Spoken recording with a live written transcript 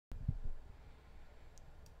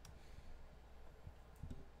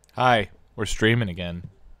Hi, we're streaming again.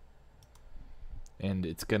 And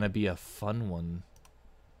it's gonna be a fun one.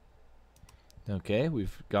 Okay,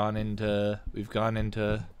 we've gone into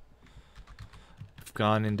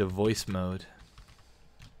voice mode.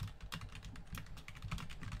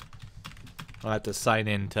 I'll have to sign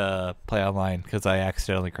in to play online because I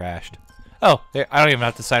accidentally crashed. Oh, I don't even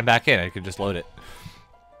have to sign back in. I could just load it.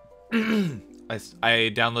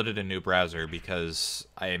 I downloaded a new browser because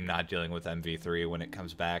I am not dealing with MV3 when it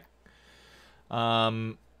comes back.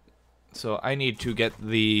 So I need to get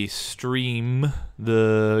the stream,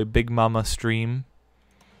 the Big Mama stream.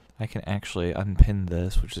 I can actually unpin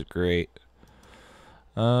this, which is great.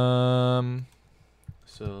 So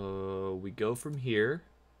we go from here.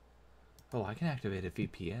 Oh, I can activate a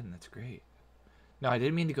VPN. That's great. No, I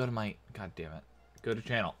didn't mean to go to my... God damn it. Go to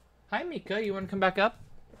channel. Hi, Mika. You want to come back up?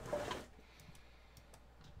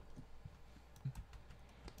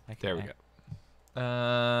 There we go.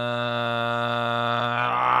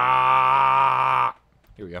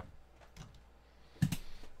 Here we go.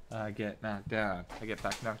 I get knocked down. I get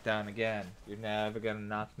back knocked down again. You're never gonna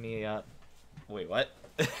knock me up. Wait, what?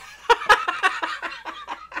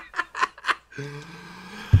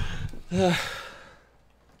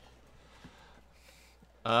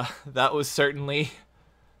 That was certainly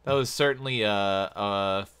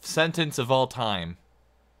a sentence of all time.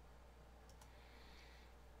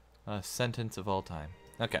 A sentence of all time.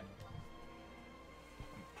 Okay.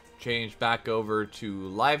 Change back over to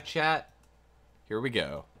live chat. Here we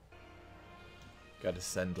go. Got to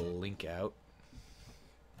send a link out.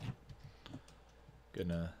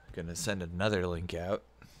 Gonna send another link out.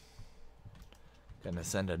 Gonna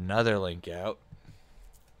send another link out.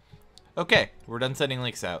 Okay, we're done sending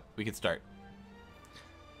links out. We can start.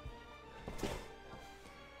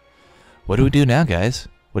 What do we do now, guys?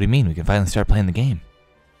 What do you mean? We can finally start playing the game.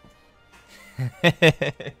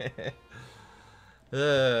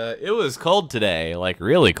 It was cold today, like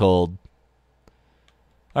really cold.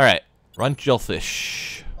 Alright,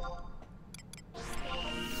 Rungelfish.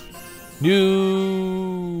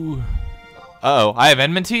 New. Uh-oh, I have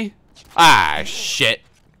enmity? Ah, shit.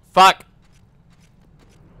 Fuck.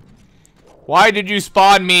 Why did you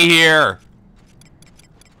spawn me here?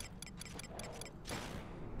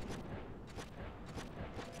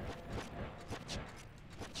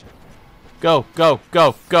 Go, go,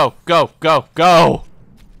 go, go, go, go, go!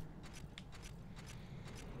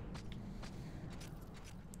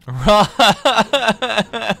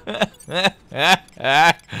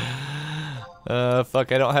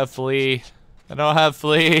 Fuck, I don't have flee. I don't have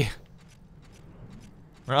flee.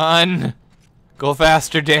 Run! Go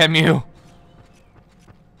faster, damn you!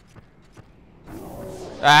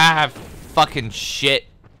 Ah, fucking shit.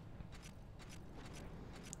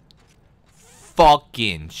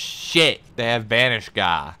 Fucking shit. They have Banish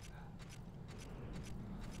Guy.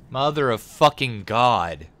 Mother of fucking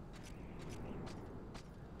God.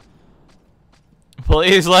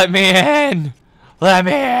 Please let me in. Let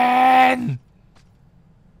me in.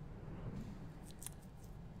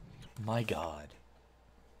 My God.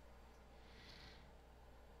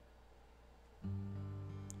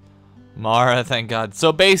 Mara, thank God.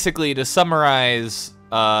 So basically, to summarize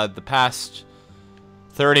the past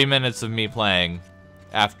 30 minutes of me playing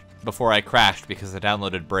before I crashed because I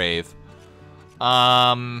downloaded Brave.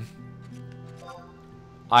 I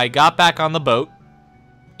got back on the boat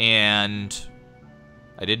and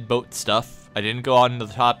I did boat stuff. I didn't go on the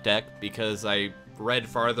top deck because I read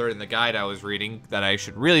farther in the guide I was reading that I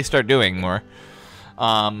should really start doing more.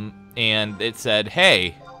 And it said,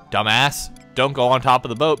 hey, dumbass, don't go on top of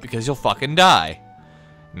the boat because you'll fucking die.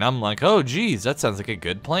 And I'm like, oh geez, that sounds like a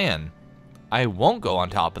good plan. I won't go on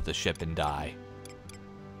top of the ship and die.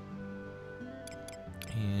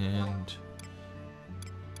 And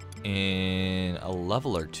in a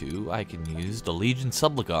level or two, I can use the Legionary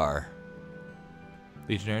Subligar,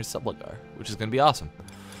 which is going to be awesome.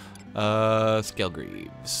 Scale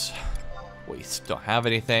Greaves. Waste. Don't have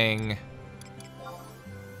anything.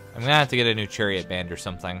 I'm going to have to get a new Chariot Band or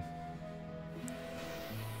something.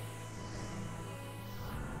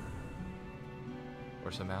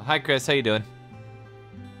 Somehow. Hi Chris, how you doing?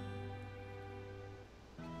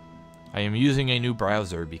 I am using a new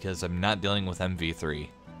browser because I'm not dealing with MV3.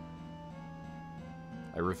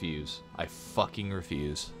 I refuse. I fucking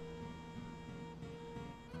refuse.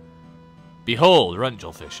 Behold,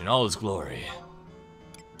 Rungelfish in all his glory.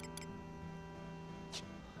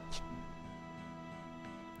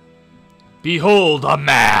 Behold a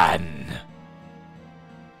man!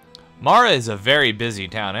 Mara is a very busy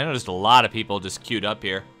town. I noticed a lot of people just queued up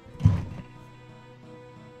here.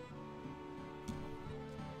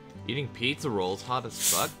 Eating pizza rolls, hot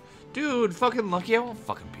as fuck. Dude, fucking lucky. I want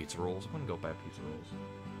fucking pizza rolls. I'm gonna go buy pizza rolls.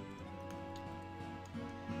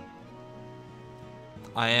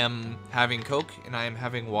 I am having Coke and I am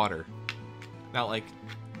having water. Not like,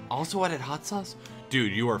 also added hot sauce?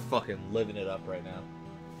 Dude, you are fucking living it up right now.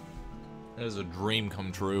 That is a dream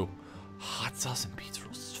come true. Hot sauce and pizza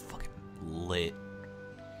rolls is fucking lit.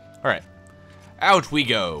 Alright. Out we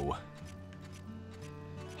go.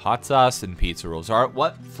 Hot sauce and pizza rolls.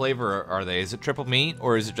 What flavor are they? Is it triple meat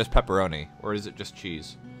or is it just pepperoni? Or is it just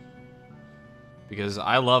cheese? Because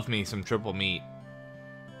I love me some triple meat.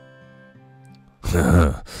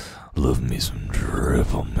 Love me some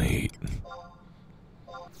triple meat.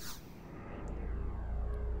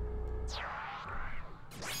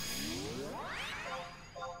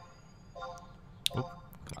 Oh,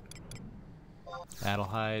 come on. That'll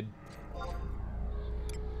hide.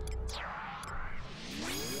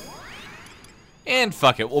 And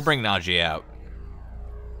fuck it, we'll bring Najee out.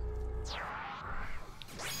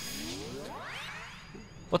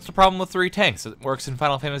 What's the problem with 3 tanks? It works in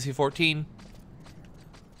Final Fantasy XIV.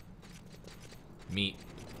 Meat.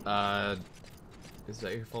 Is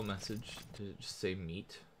that your full message? Did it just say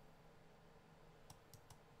meat?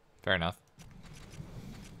 Fair enough.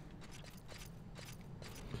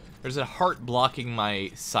 There's a heart blocking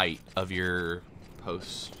my sight of your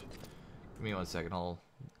post. Give me 1 second, I'll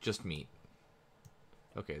just meat.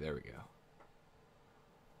 Okay, there we go.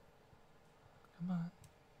 Come on.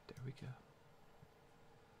 There we go.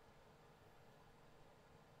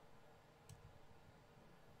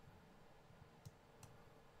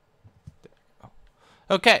 There we go.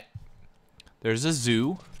 Okay. There's a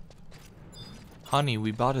zoo. Honey,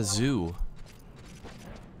 we bought a zoo.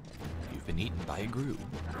 You've been eaten by a Gru.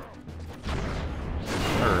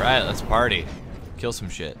 Alright, let's party. Kill some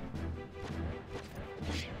shit.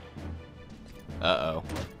 Uh-oh.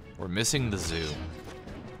 We're missing the zoo.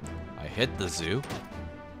 I hit the zoo.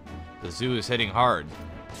 The zoo is hitting hard.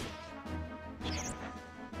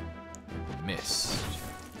 Missed.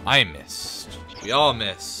 I missed. We all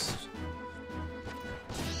missed.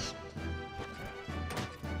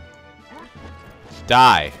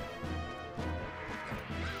 Die.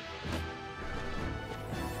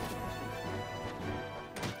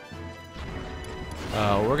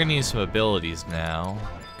 We're gonna use some abilities now.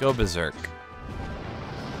 Go berserk.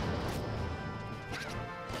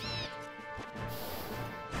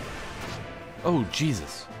 Oh,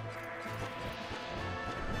 Jesus.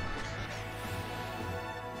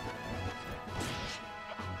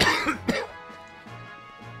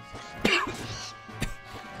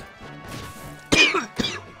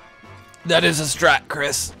 That is a strat,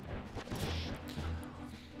 Chris.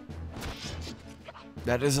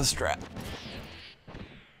 That is a strat.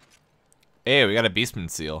 Hey, we got a Beastman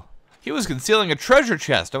seal. He was concealing a treasure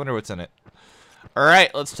chest. I wonder what's in it.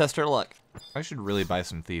 Alright, let's test our luck. I should really buy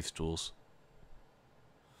some thieves' tools.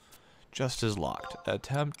 Just is locked.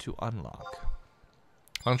 Attempt to unlock.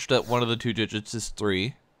 Punched at one of the 2 digits is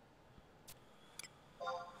 3.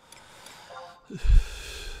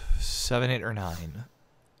 7, 8, or 9.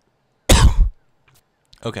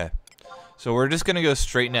 Okay. So we're just gonna go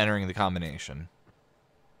straight into entering the combination.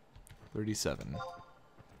 37.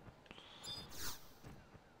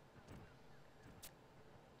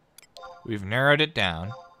 We've narrowed it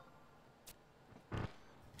down.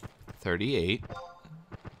 38.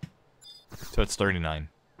 So it's 39.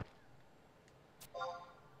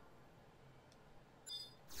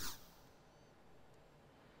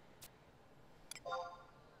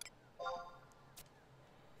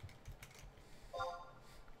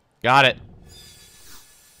 Got it.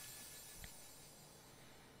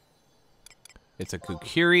 It's a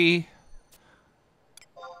Kukiri,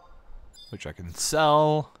 which I can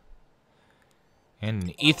sell, and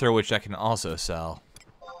an Ether, which I can also sell.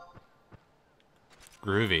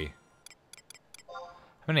 Groovy.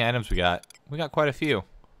 How many items we got? We got quite a few.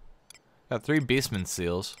 Got 3 Beastman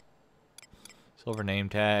seals. Silver name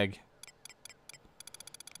tag.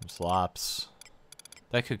 Some slops.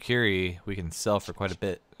 That Kukiri we can sell for quite a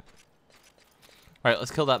bit. Alright,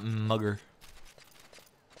 let's kill that mugger.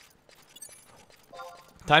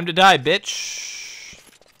 Time to die, bitch!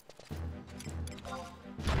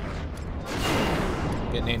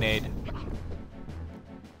 Get nade.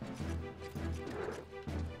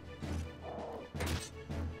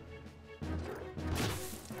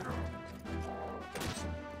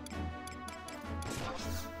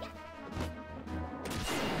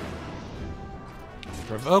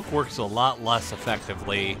 Provoke works a lot less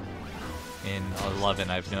effectively in 11,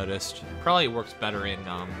 I've noticed. Probably works better in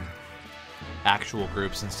actual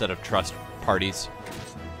groups instead of trust parties.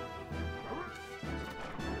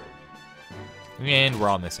 And we're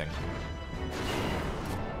all missing.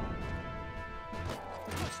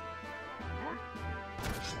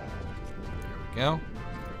 There we go.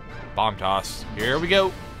 Bomb toss. Here we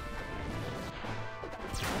go.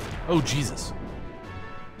 Oh, Jesus.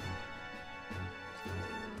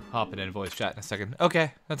 Hopping in voice chat in a second.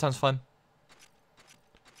 Okay, that sounds fun.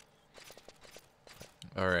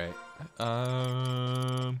 Alright.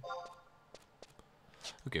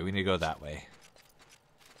 Okay, we need to go that way.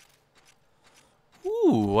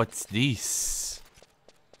 Ooh, what's this?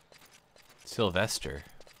 Sylvester.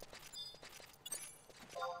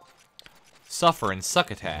 Suffer and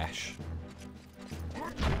succotash.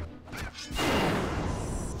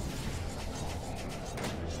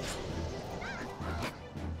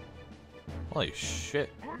 Holy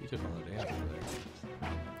shit. You took all the damage over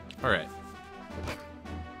there. Alright.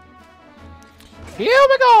 Here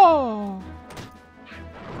we go!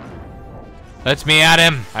 Let me at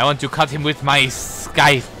him! I want to cut him with my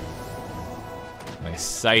scythe. My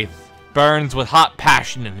scythe burns with hot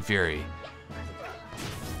passion and fury.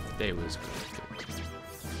 Day was good.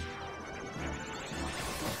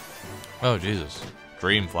 Oh, Jesus.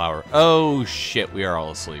 Dream flower. Oh, shit. We are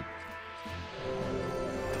all asleep.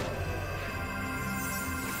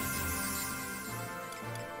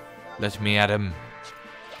 Let me at him.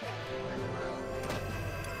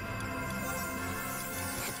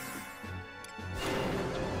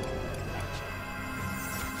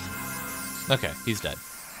 Okay, he's dead.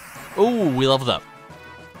 Oh, we leveled up.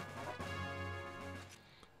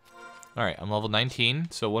 Alright, I'm level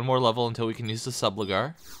 19, so one more level until we can use the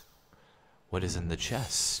Subligar. What is in the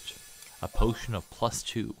chest? A potion of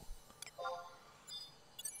 +2.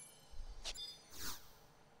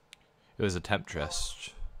 It was a temp chest.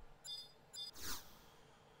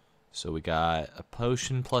 So we got a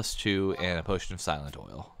potion +2 and a potion of silent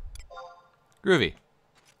oil. Groovy.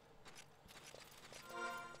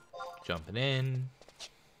 Jumping in.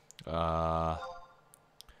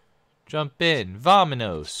 Jump in.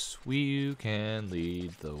 Vominos. You can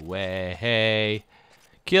lead the way.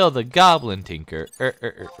 Kill the goblin tinker.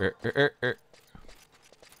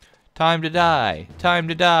 Time to die. Time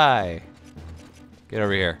to die. Get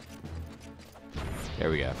over here. There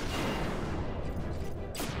we go.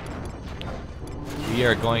 We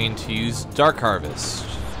are going to use Dark Harvest.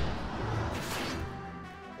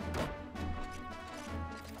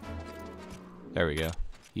 There we go.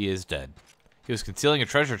 He is dead. He was concealing a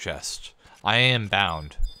treasure chest. I am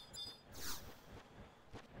bound.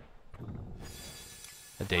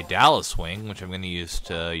 A Daedalus swing, which I'm going to use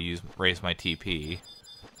to raise my TP.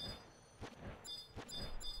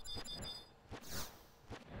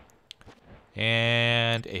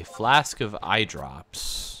 And a flask of eye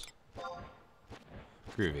drops.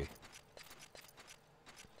 Groovy.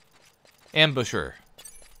 Ambusher.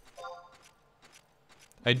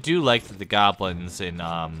 I do like that the goblins in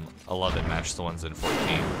 11 match the ones in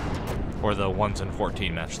 14. Or the ones in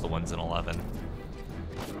 14 match the ones in 11.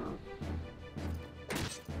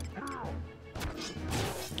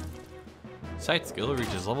 Sight skill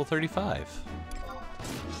reaches level 35.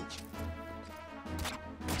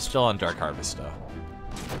 Still on Dark Harvest though.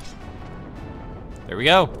 There we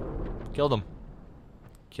go. Killed him.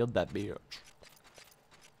 Killed that bitch.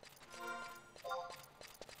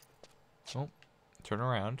 Oh, turn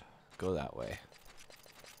around. Go that way.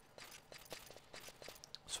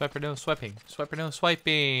 Swiper no swiping. Swiper no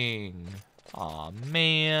swiping. Aw,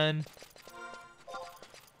 man.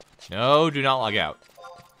 No, do not log out.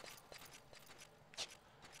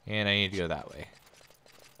 And I need to go that way.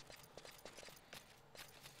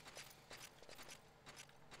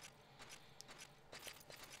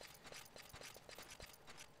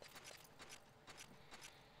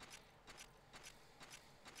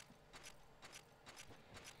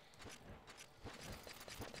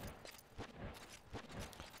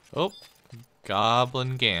 Oh,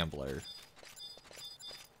 Goblin Gambler.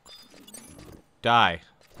 Die.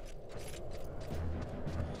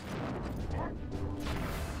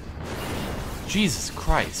 Jesus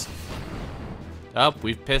Christ. Oh,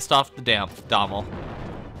 we've pissed off the Dommel.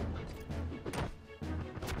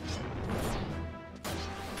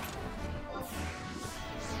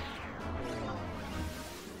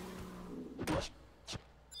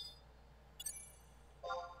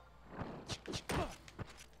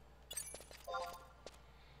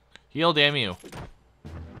 Heal, damn you.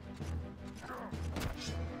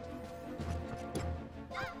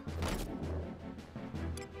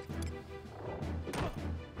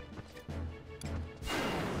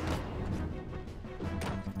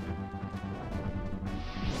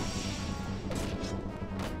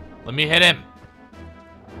 Let me hit him.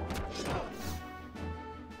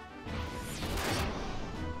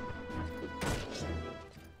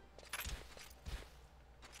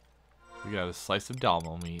 We got a slice of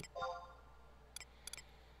dommel meat.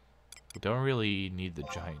 We don't really need the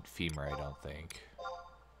giant femur, I don't think.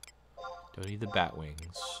 Don't need the bat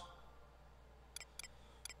wings.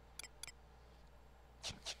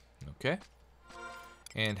 Okay.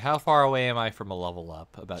 And how far away am I from a level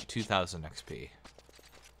up? About 2,000 XP.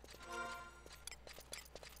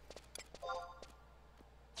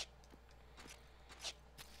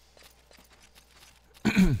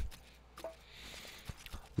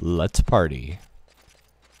 Let's party.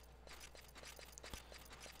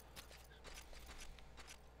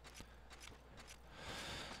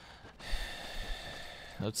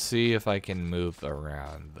 Let's see if I can move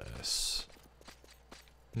around this.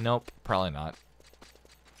 Nope, probably not.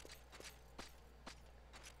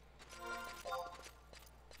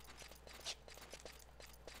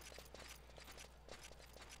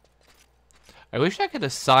 I wish I could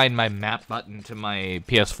assign my map button to my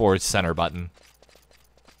PS4's center button.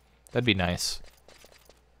 That'd be nice.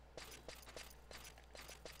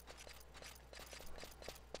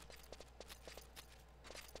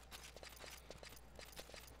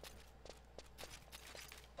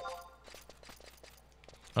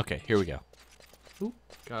 Okay, here we go. Ooh,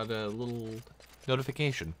 got a little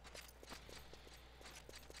notification.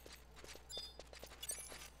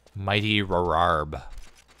 Mighty Rararb.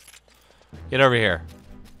 Get over here.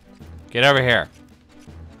 Get over here.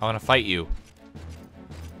 I want to fight you.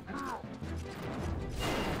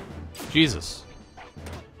 Jesus.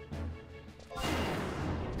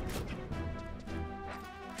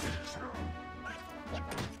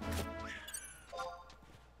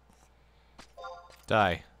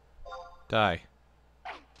 Die. Die.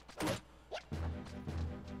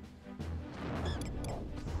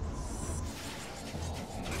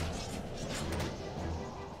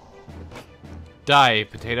 Die,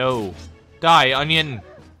 potato. Die, onion.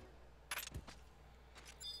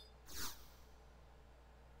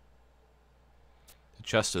 The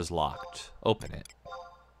chest is locked. Open it.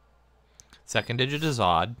 Second digit is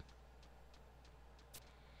odd.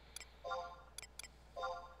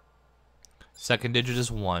 Second digit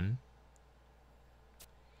is 1.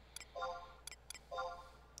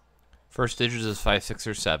 First digit is 5, 6,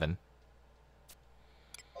 or 7.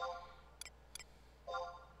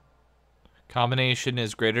 Combination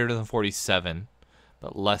is greater than 47,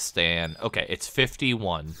 but less than... Okay, it's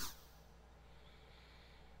 51.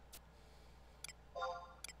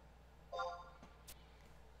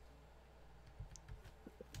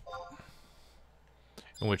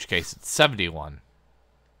 In which case, it's 71.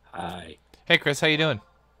 Hi. Hey, Chris, how you doing?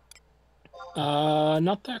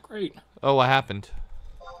 Not that great. Oh, what happened?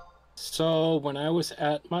 So, when I was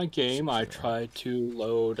at my game, I tried to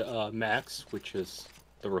load Max, which is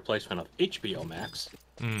the replacement of HBO Max.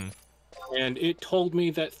 And it told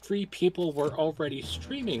me that 3 people were already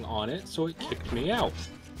streaming on it, so it kicked me out.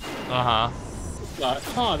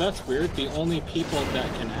 Huh, that's weird. The only people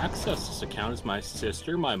that can access this account is my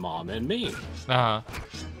sister, my mom, and me.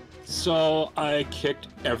 So I kicked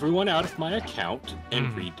everyone out of my account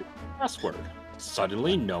and read the password.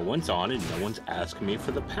 Suddenly, no one's on and no one's asking me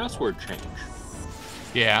for the password change.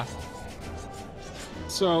 Yeah.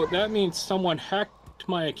 So that means someone hacked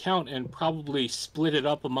my account and probably split it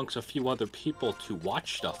up amongst a few other people to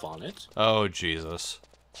watch stuff on it. Oh, Jesus.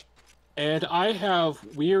 And I have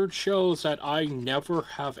weird shows that I never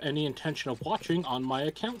have any intention of watching on my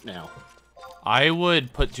account now. I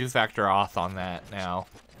would put 2-factor auth on that now.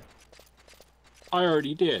 I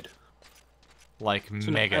already did. Like,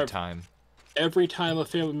 So mega time. Every time a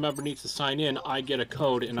family member needs to sign in, I get a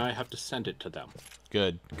code and I have to send it to them.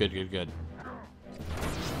 Good, good, good, good.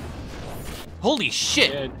 Holy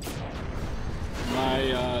shit! And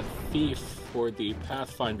my thief for the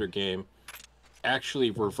Pathfinder game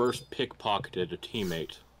actually reverse pickpocketed a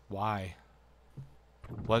teammate. Why?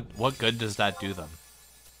 What good does that do them?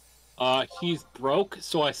 He's broke,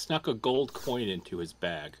 so I snuck a gold coin into his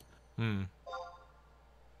bag.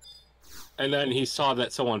 And then he saw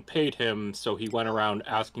that someone paid him, so he went around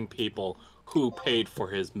asking people who paid for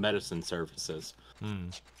his medicine services.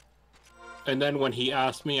 And then when he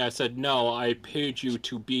asked me, I said, no, I paid you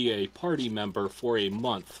to be a party member for a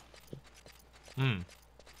month.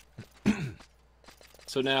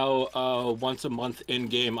 So now, once a month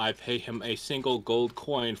in-game, I pay him a single gold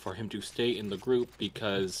coin for him to stay in the group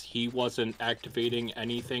because he wasn't activating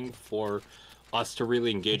anything for us to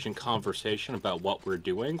really engage in conversation about what we're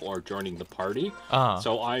doing or joining the party.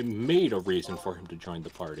 So I made a reason for him to join the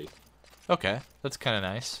party. Okay, that's kind of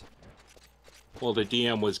nice. Well, the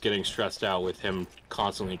DM was getting stressed out with him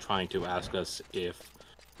constantly trying to ask us if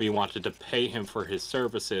we wanted to pay him for his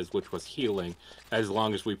services, which was healing, as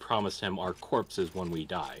long as we promised him our corpses when we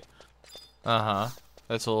die. Uh-huh.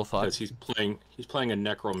 That's a little fun. Because he's playing a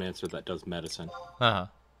necromancer that does medicine. Uh-huh.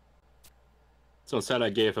 So instead I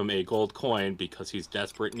gave him a gold coin because he's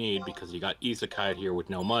desperate need because he got isekai'd here with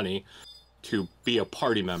no money to be a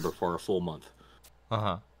party member for a full month.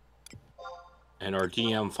 Uh-huh. And our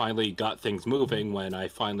DM finally got things moving when I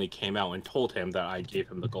finally came out and told him that I gave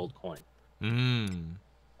him the gold coin. Mmm.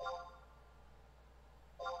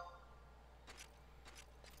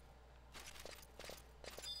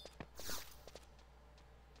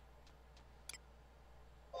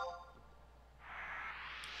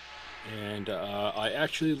 And I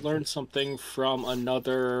actually learned something from one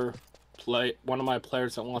of my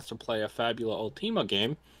players that wants to play a Fabula Ultima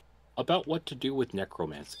game about what to do with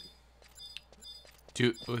necromancy.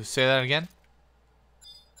 Say that again?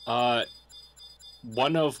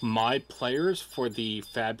 One of my players for the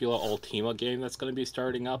Fabula Ultima game that's going to be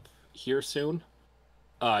starting up here soon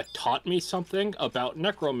taught me something about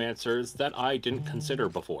necromancers that I didn't consider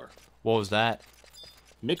before. What was that?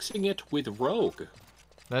 Mixing it with rogue.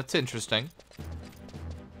 That's interesting.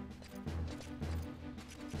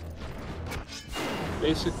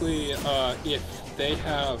 Basically, if they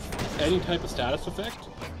have any type of status effect,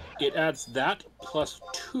 it adds that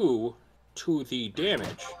 +2 to the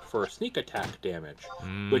damage for sneak attack damage,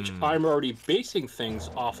 which I'm already basing things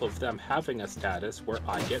off of them having a status where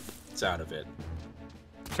I get points out of it.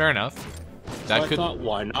 Fair enough. So I thought,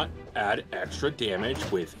 why not add extra damage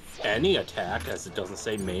with any attack, as it doesn't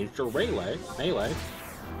say ranged or melee,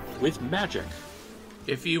 with magic.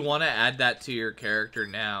 If you want to add that to your character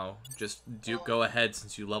now, just go ahead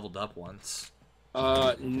since you leveled up once.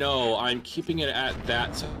 No, I'm keeping it at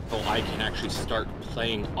that so I can actually start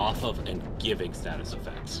playing off of and giving status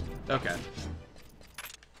effects. Okay.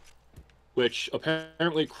 Which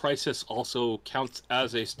apparently Crisis also counts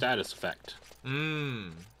as a status effect.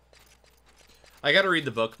 I gotta read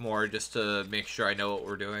the book more just to make sure I know what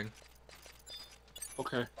we're doing.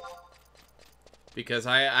 Okay. Because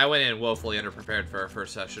I went in woefully underprepared for our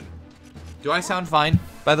first session. Do I sound fine,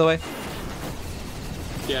 by the way?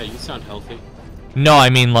 Yeah, you sound healthy. No, I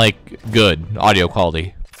mean, like, good. Audio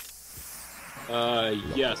quality.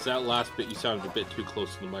 Yes, that last bit you sounded a bit too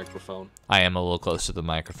close to the microphone. I am a little close to the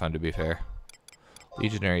microphone, to be fair.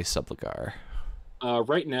 Legionary Supplicar.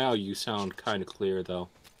 Right now you sound kind of clear, though.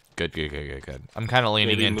 Good. I'm kind of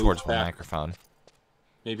leaning in towards my microphone.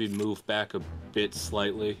 Maybe move back a bit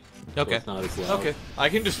slightly. Okay. So it's not as loud. Okay. I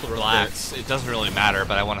can just relax. It doesn't really matter,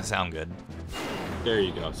 but I want to sound good. There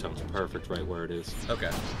you go. Sounds perfect right where it is.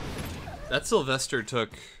 Okay. That Sylvester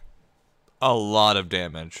took a lot of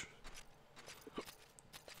damage.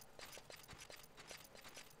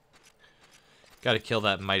 Gotta kill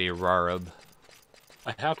that mighty Rarab.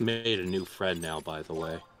 I have made a new friend now, by the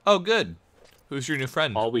way. Oh, good. Who's your new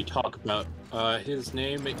friend? All we talk about, his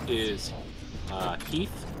name is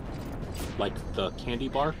Heath, like the candy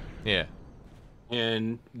bar. Yeah.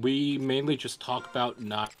 And we mainly just talk about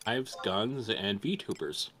knives, guns, and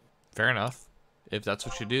VTubers. Fair enough. If that's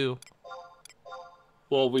what you do.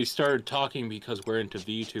 Well, we started talking because we're into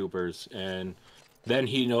VTubers, and then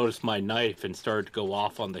he noticed my knife and started to go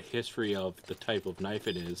off on the history of the type of knife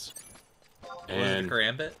it is. And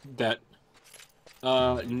Karambit? that,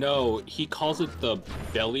 no, he calls it the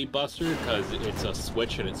belly buster because it's a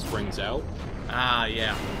switch and it springs out. Ah,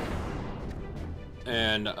 yeah.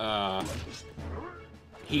 And,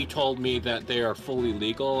 he told me that they are fully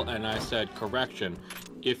legal, and I said, correction.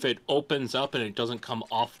 If it opens up and it doesn't come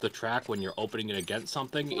off the track when you're opening it against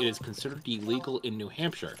something, it is considered illegal in New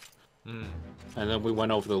Hampshire. And then we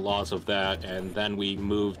went over the laws of that, and then we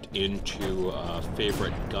moved into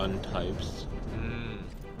favorite gun types.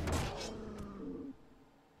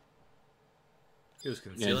 He was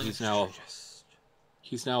concealing and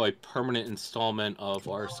he's now a permanent installment of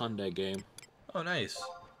our Sunday game. Oh, nice.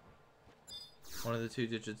 One of the two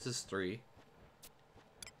digits is 3.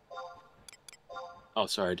 Oh,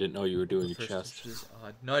 sorry, I didn't know you were doing your First chest. digit is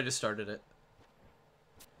odd. No, I just started it.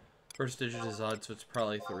 First digit is odd, so it's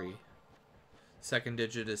probably 3. Second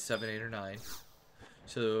digit is 7, 8, or 9.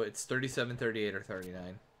 So it's 37, 38, or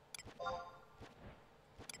 39.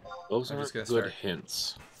 Those I'm are just gonna good start.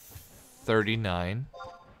 hints. 39.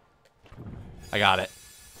 I got it.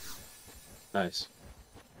 Nice.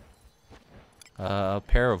 A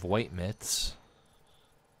pair of white mitts.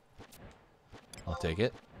 I'll take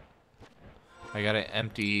it. I gotta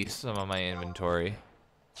empty some of my inventory.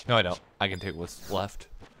 No, I don't. I can take what's left.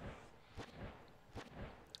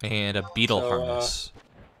 And a beetle harness.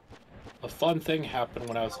 A fun thing happened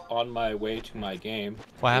when I was on my way to my game.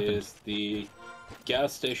 What happened? Is the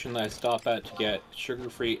gas station that I stop at to get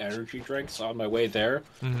sugar-free energy drinks on my way there,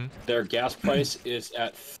 their gas price is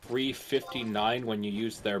at $3.59 when you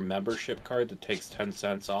use their membership card that takes 10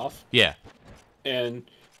 cents off. Yeah. And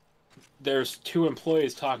there's two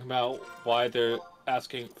employees talking about why they're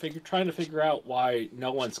trying to figure out why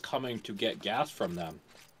no one's coming to get gas from them.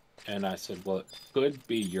 And I said, well, it could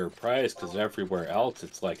be your price, because everywhere else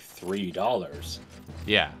it's like $3.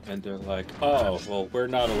 Yeah. And they're like, oh, well, we're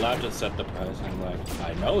not allowed to set the price. And I'm like,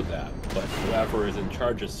 I know that, but whoever is in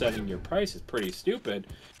charge of setting your price is pretty stupid,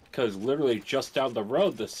 because literally just down the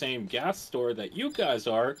road, the same gas store that you guys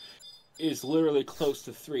are is literally close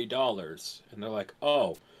to $3. And they're like,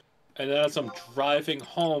 oh. And then as I'm driving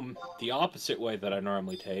home the opposite way that I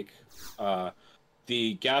normally take,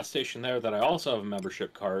 the gas station there that I also have a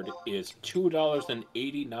membership card is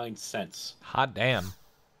 $2.89. Hot damn.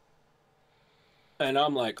 And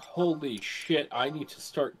I'm like, holy shit, I need to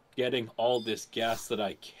start getting all this gas that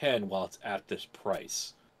I can while it's at this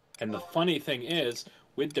price. And the funny thing is,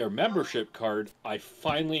 with their membership card, I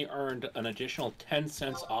finally earned an additional 10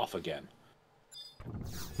 cents off again.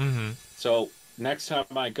 So next time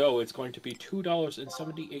I go, it's going to be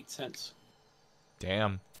 $2.78.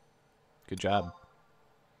 Damn. Good job.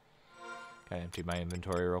 Can I empty my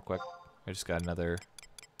inventory real quick? I just got another...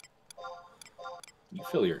 You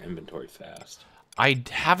fill your inventory fast. I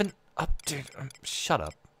haven't updated... Shut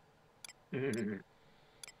up.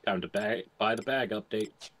 Time to buy the bag update.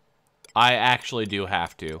 I actually do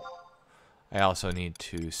have to. I also need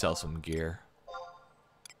to sell some gear.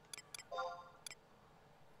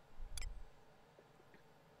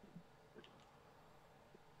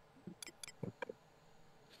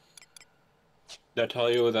 Did I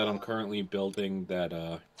tell you that I'm currently building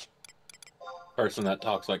that person that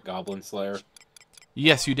talks like Goblin Slayer?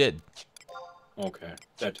 Yes, you did. Okay.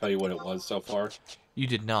 Did I tell you what it was so far? You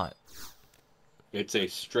did not. It's a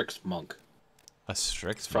Strix monk. A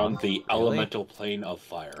Strix from monk? the Really? elemental plane of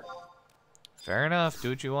fire. Fair enough. Do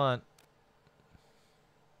what you want.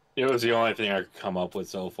 It was the only thing I could come up with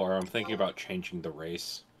so far. I'm thinking about changing the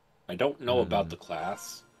race. I don't know about the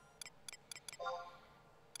class.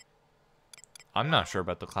 I'm not sure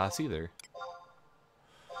about the class either.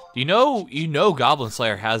 You know Goblin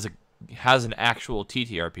Slayer has an actual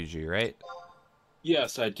TTRPG, right?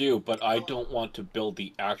 Yes, I do, but I don't want to build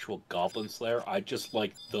the actual Goblin Slayer. I just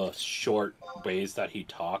like the short ways that he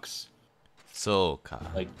talks. So,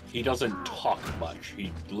 like, he doesn't talk much.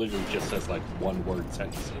 He literally just says, like, one-word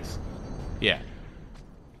sentences. Yeah.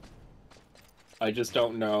 I just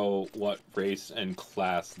don't know what race and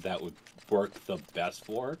class that would work the best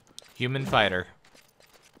for. Human fighter.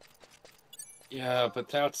 Yeah, but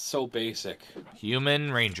that's so basic.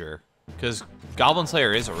 Human ranger. Because Goblin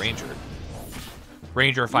Slayer is a ranger.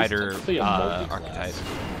 Ranger fighter archetype.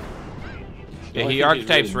 Yeah, he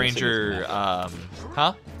archetypes really ranger,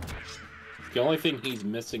 huh? The only thing he's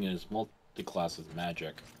missing in his multi-class is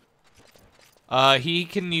magic. He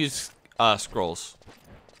can use, scrolls.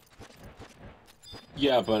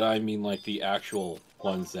 Yeah, but I mean, like, the actual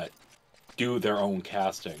ones that do their own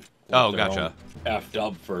casting. Oh, gotcha.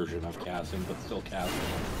 F-dub version of casting, but still casting.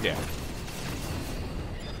 Yeah.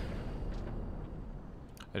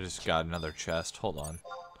 I just got another chest. Hold on.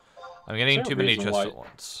 I'm getting too many chests at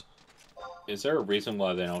once. Is there a reason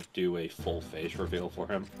why they don't do a full face reveal for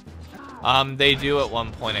him? They do at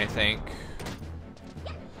one point, I think.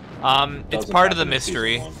 It's part of the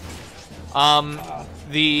mystery.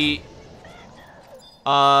 The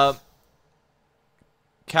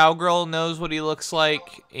cowgirl knows what he looks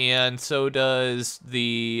like, and so does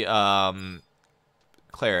the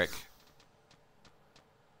cleric.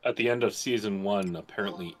 At the end of season 1,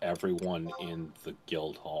 apparently everyone in the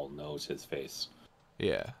guild hall knows his face.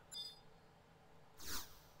 Yeah.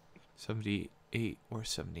 78 or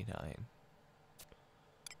 79.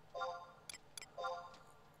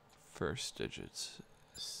 First digits.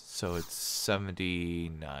 So it's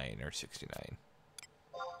 79 or 69.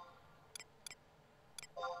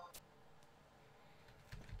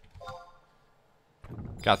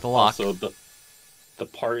 Got the lock. Also, the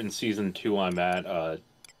part in season 2 I'm at,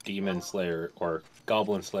 Demon Slayer or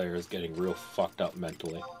Goblin Slayer is getting real fucked up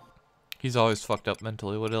mentally. He's always fucked up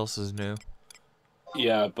mentally. What else is new?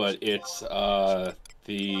 Yeah, but it's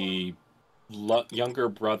the younger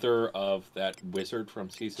brother of that wizard from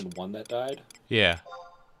season 1 that died. Yeah.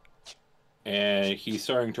 And he's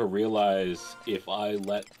starting to realize if I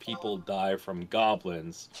let people die from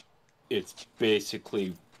goblins, it's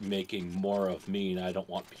basically making more of me, and I don't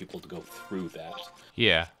want people to go through that.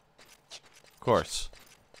 Yeah. Of course.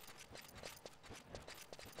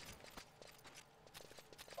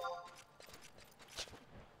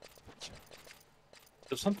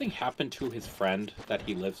 Does something happen to his friend that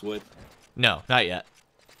he lives with? No, not yet.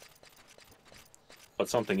 But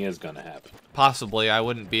something is gonna happen. Possibly, I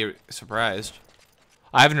wouldn't be surprised.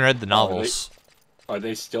 I haven't read the novels. Are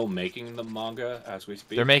they still making the manga as we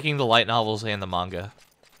speak? They're making the light novels and the manga.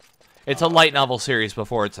 It's a light novel series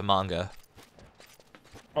before it's a manga.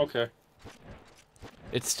 Okay.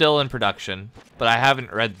 It's still in production, but I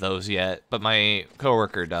haven't read those yet. But my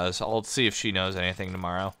coworker does. I'll see if she knows anything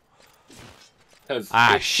tomorrow. Because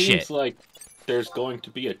shit. Seems like there's going to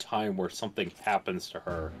be a time where something happens to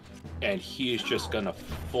her, and he's just gonna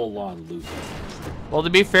full-on lose it. Well, to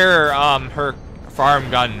be fair, her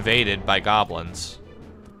farm got invaded by goblins.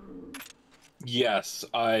 Yes,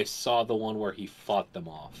 I saw the one where he fought them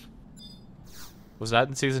off. Was that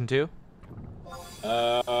in season 2?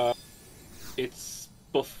 It's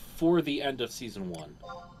before the end of season 1.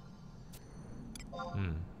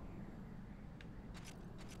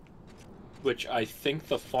 Which I think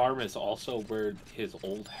the farm is also where his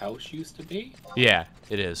old house used to be. Yeah,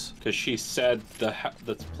 it is. Because she said the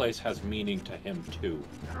place has meaning to him too.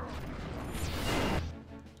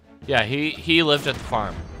 Yeah, he lived at the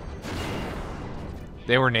farm.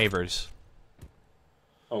 They were neighbors.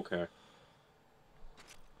 Okay.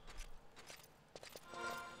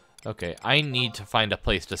 Okay, I need to find a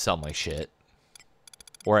place to sell my shit.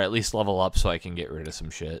 Or at least level up so I can get rid of some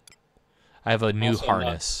shit. I have a new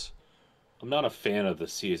harness. I'm not a fan of the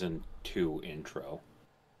season 2 intro.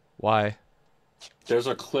 Why? There's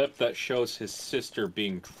a clip that shows his sister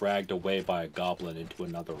being dragged away by a goblin into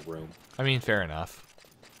another room. I mean, fair enough.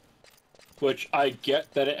 Which I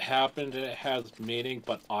get that it happened and it has meaning,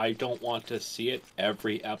 but I don't want to see it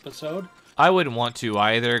every episode. I wouldn't want to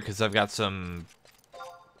either, because I've got some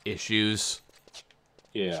issues.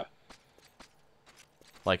 Yeah.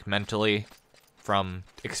 Like mentally, from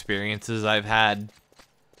experiences I've had.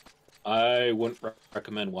 I wouldn't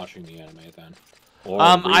recommend watching the anime then. Or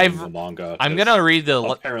reading the manga. I'm gonna read the...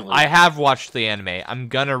 Apparently. I have watched the anime. I'm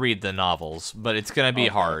gonna read the novels, but it's gonna be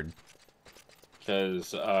hard.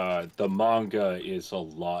 Because the manga is a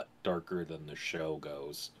lot darker than the show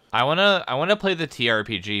goes. I wanna play the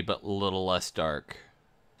TRPG, but a little less dark.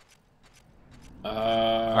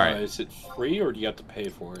 Alright. Is it free or do you have to pay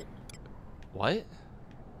for it? What?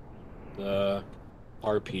 The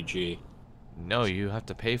RPG. No, you have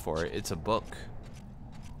to pay for it. It's a book.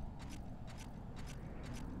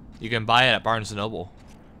 You can buy it at Barnes & Noble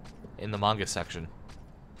in the manga section.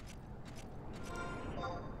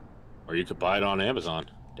 Or you could buy it on Amazon.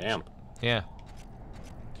 Damn. Yeah.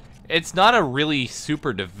 It's not a really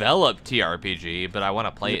super developed TRPG, but I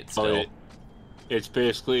want to play it still. It's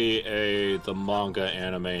basically the manga,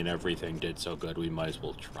 anime, and everything did so good, we might as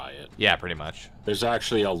well try it. Yeah, pretty much. There's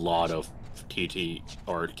actually a lot of TRPGs.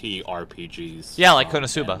 Yeah, like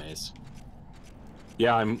Konosuba. Animes.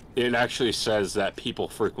 Yeah, it actually says that people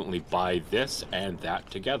frequently buy this and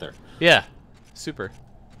that together. Yeah. Super.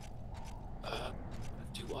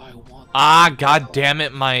 Do I want... Ah, god damn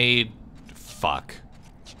it, my... Fuck.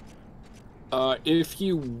 If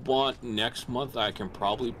you want next month, I can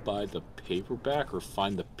probably buy the paperback or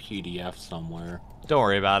find the PDF somewhere. Don't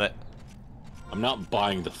worry about it. I'm not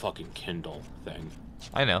buying the fucking Kindle thing.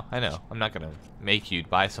 I know. I'm not gonna make you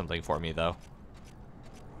buy something for me, though.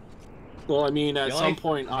 Well, I mean, at some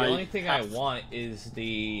point, the only thing I want is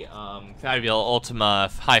the Fabula Ultima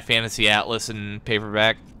High Fantasy Atlas and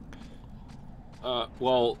paperback.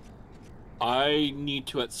 Well, I need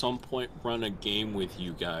to at some point run a game with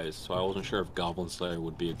you guys, so I wasn't sure if Goblin Slayer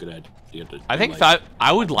would be a good idea to. I think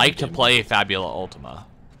I would like to play Fabula Ultima.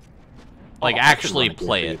 Like actually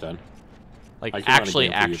play it. Like actually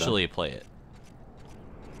play it.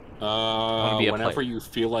 Whenever you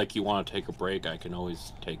feel like you want to take a break, I can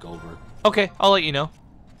always take over. Okay, I'll let you know.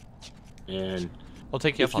 And I'll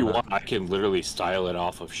take you up on that. If you want, I can literally style it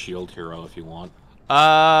off of Shield Hero if you want.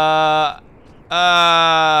 Not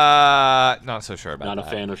so sure about that. Not a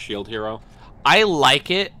fan of Shield Hero? I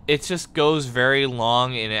like it. It just goes very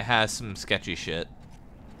long and it has some sketchy shit.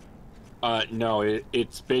 No,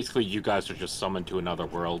 it's basically you guys are just summoned to another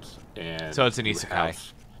world, and so it's an isekai.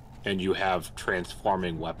 And you have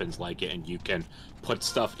transforming weapons like it, and you can put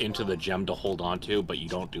stuff into the gem to hold on to, but you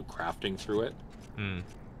don't do crafting through it. Hmm.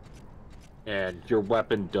 And your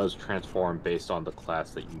weapon does transform based on the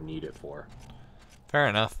class that you need it for. Fair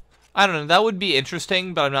enough. I don't know, that would be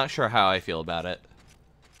interesting, but I'm not sure how I feel about it.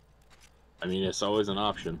 I mean, it's always an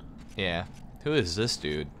option. Yeah. Who is this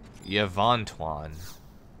dude? Yvonne Twan.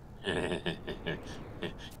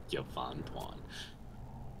 Yvonne Twan.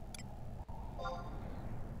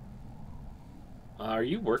 Are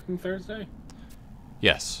you working Thursday?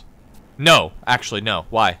 Yes. No, actually, no.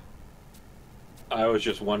 Why? I was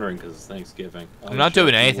just wondering because it's Thanksgiving. I'm not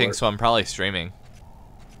doing anything, so I'm probably streaming.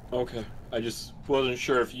 Okay. I just wasn't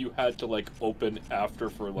sure if you had to like open after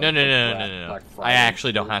for like No. Black Friday. I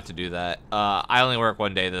actually don't have to do that. I only work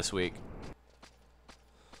one day this week.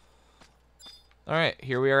 All right,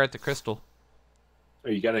 here we are at the Crystal.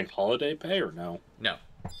 Are you getting holiday pay or no? No.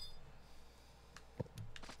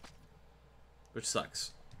 Which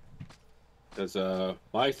sucks. Because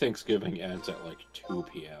my Thanksgiving ends at like 2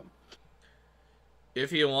 p.m.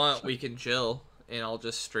 If you want, we can chill, and I'll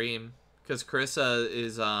just stream. Because Carissa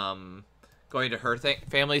is going to her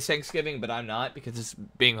family's Thanksgiving, but I'm not because it's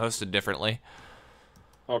being hosted differently.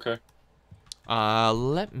 Okay.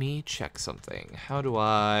 Let me check something. How do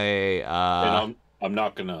I? And I'm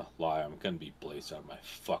not gonna lie. I'm gonna be blazed out of my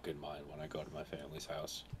fucking mind when I go to my family's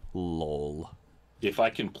house. Lol. If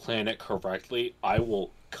I can plan it correctly, I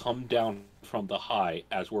will come down from the high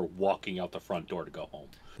as we're walking out the front door to go home.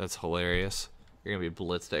 That's hilarious. You're gonna be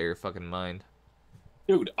blitzed out of your fucking mind.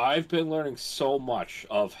 Dude, I've been learning so much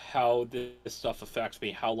of how this stuff affects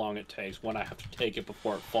me, how long it takes, when I have to take it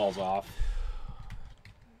before it falls off.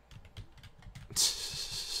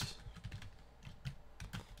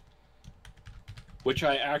 Which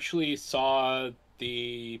I actually saw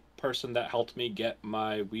the person that helped me get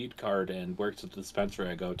my weed card and works at the dispensary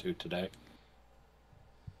I go to today.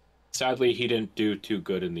 Sadly, he didn't do too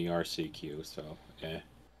good in the RCQ, so, yeah.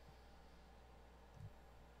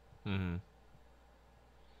 Mm-hmm.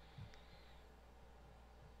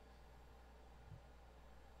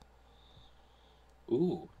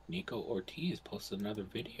 Ooh, Nico Ortiz posted another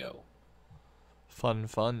video. Fun.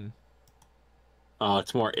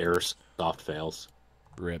 It's more airsoft fails.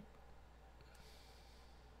 Rip.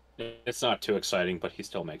 It's not too exciting, but he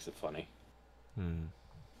still makes it funny.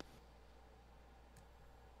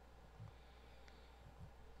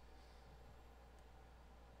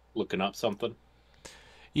 Looking up something?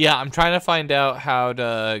 Yeah, I'm trying to find out how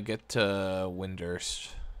to get to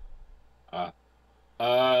Windurst.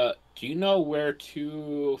 Do you know where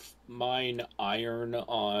to mine iron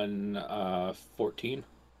on 14?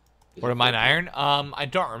 Where to mine iron? I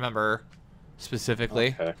don't remember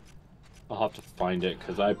specifically. Okay. I'll have to find it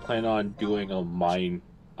because I plan on doing a mine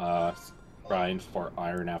grind for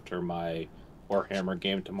iron after my Warhammer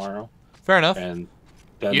game tomorrow. Fair enough. And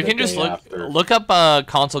then you can just look up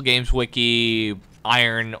console games wiki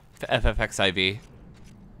iron FFXIV.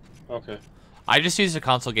 Okay. I just used a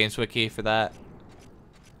console games wiki for that.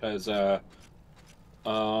 Because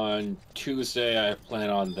on Tuesday I plan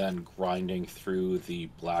on then grinding through the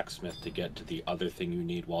blacksmith to get to the other thing you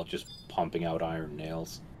need while just pumping out iron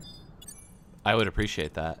nails. I would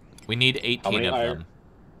appreciate that. We need 18 of them.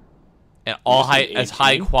 And all as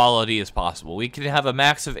high quality as possible. We can have a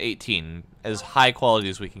max of 18, as high quality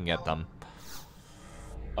as we can get them.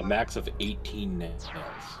 A max of 18 nails?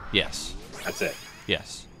 Yes. That's it?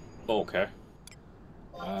 Yes. Okay.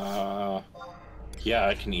 Yeah,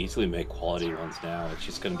 I can easily make quality ones now. It's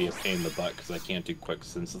just going to be a pain in the butt because I can't do quick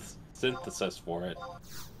synthesis for it.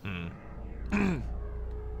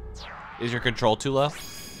 Is your control too low?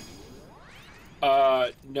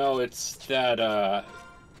 No, it's that,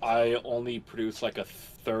 I only produce like a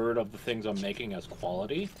third of the things I'm making as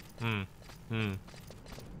quality. I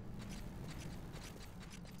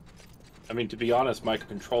mean, to be honest, my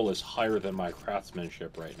control is higher than my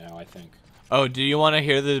craftsmanship right now, I think. Oh, do you want to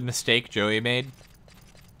hear the mistake Joey made?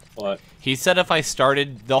 What? He said if I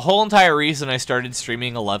started... The whole entire reason I started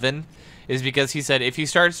streaming 11 is because he said, if you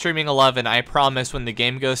start streaming 11, I promise when the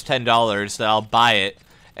game goes $10 that I'll buy it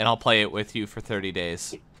and I'll play it with you for 30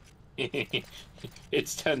 days.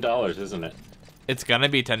 It's $10, isn't it? It's gonna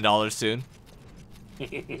be $10 soon.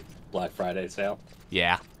 Black Friday sale?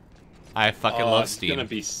 Yeah. I fucking love Steam. It's gonna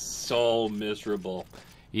be so miserable.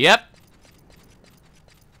 Yep.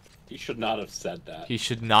 He should not have said that. He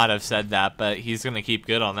should not have said that, but he's gonna keep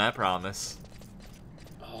good on that promise.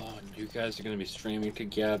 Oh, you guys are gonna be streaming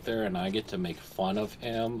together and I get to make fun of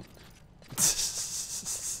him?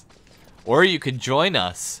 Or you could join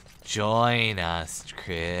us. Join us,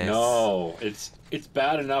 Chris. No, it's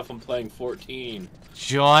bad enough I'm playing 14.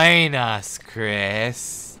 Join us,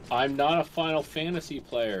 Chris. I'm not a Final Fantasy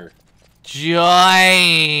player.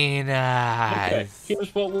 Join us. Okay,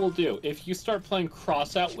 here's what we'll do. If you start playing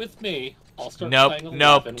Crossout with me, I'll start playing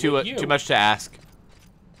 11 with you. Too much to ask.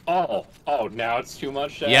 Oh, now it's too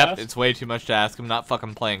much to ask? Yep, it's way too much to ask. I'm not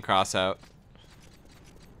fucking playing Crossout.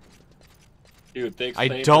 Dude,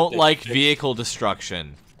 I don't like vehicle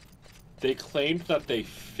destruction. They claimed that they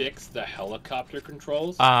fixed the helicopter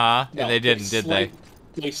controls. And they didn't, did they?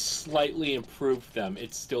 They slightly improved them.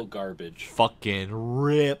 It's still garbage. Fucking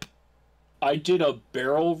rip. I did a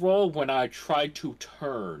barrel roll when I tried to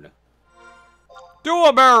turn. Do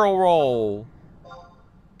a barrel roll!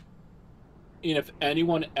 And if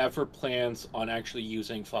anyone ever plans on actually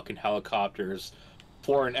using fucking helicopters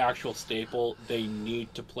for an actual staple, they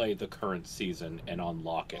need to play the current season and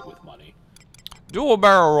unlock it with money. Do a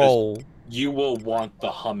barrel roll! You will want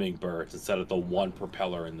the hummingbirds instead of the one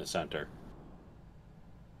propeller in the center.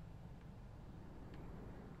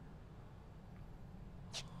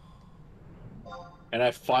 And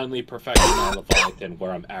I finally perfected my Leviathan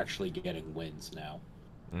where I'm actually getting wins now.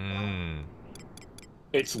 Mmm.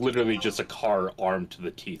 It's literally just a car armed to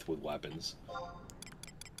the teeth with weapons.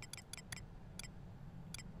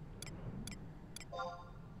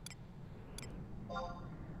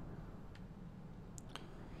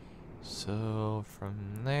 So,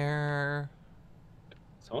 from there...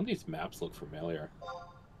 Some of these maps look familiar.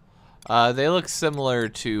 They look similar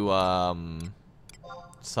to,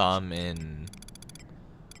 some in...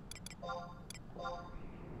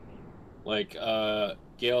 Like,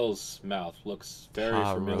 Gale's mouth looks very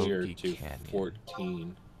familiar Tarogi to Canyon.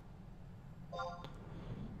 14.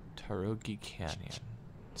 Tarogi Canyon.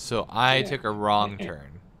 So I took a wrong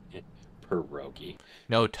turn. Pierogi.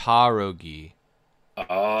 No, Tarogi.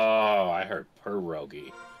 Oh, I heard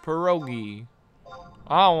pierogi. Pierogi.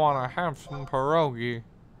 I want to have some pierogi.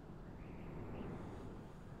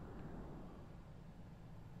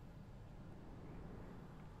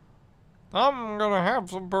 I'm gonna have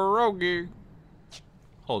some pierogi.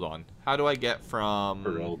 Hold on. How do I get from...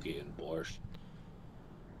 Pierogi and borscht.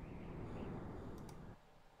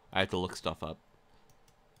 I have to look stuff up.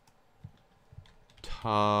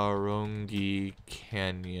 Tarongi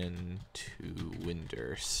Canyon to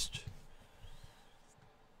Windurst.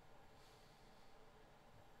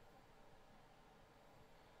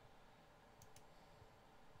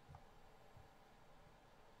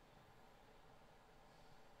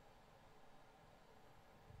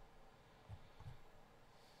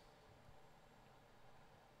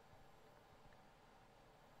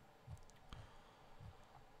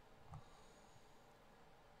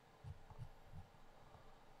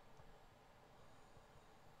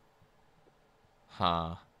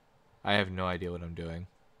 Huh. I have no idea what I'm doing.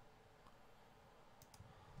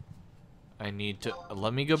 I need to...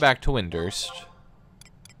 Let me go back to Windurst.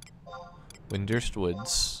 Windurst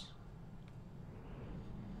Woods.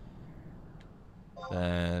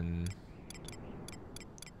 Then...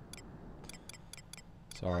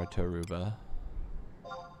 Saratoruba.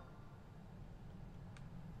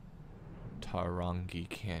 Tarongi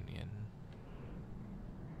Canyon.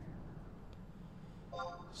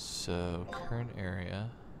 So, current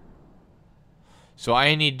area. So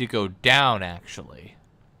I need to go down, actually.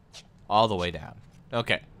 All the way down.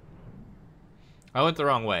 Okay. I went the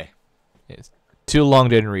wrong way. It's too long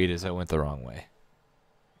didn't read as I went the wrong way.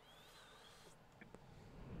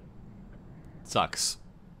 Sucks.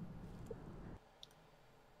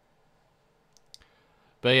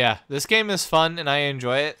 But yeah, this game is fun and I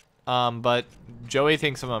enjoy it. But Joey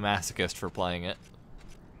thinks I'm a masochist for playing it.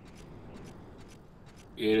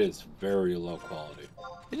 It is very low quality.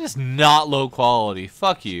 It is not low quality.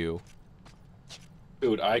 Fuck you.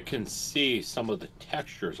 Dude, I can see some of the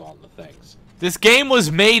textures on the things. This game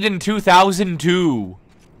was made in 2002.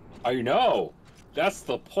 I know. That's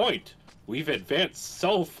the point. We've advanced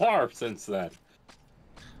so far since then.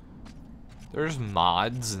 There's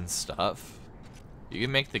mods and stuff. You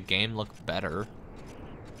can make the game look better.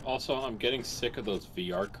 Also, I'm getting sick of those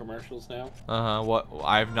VR commercials now. What?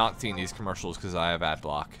 I've not seen these commercials because I have ad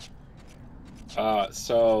block.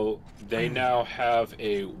 So they now have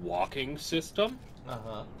a walking system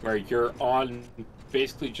where you're on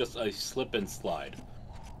basically just a slip and slide.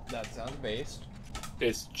 That sounds based.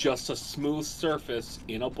 It's just a smooth surface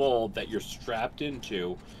in a bowl that you're strapped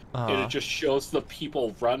into, and it just shows the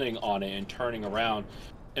people running on it and turning around.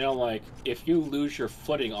 And I'm like, if you lose your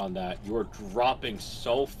footing on that, you're dropping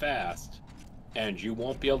so fast, and you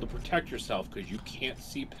won't be able to protect yourself because you can't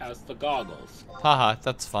see past the goggles. Haha,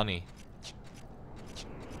 that's funny.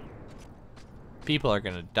 People are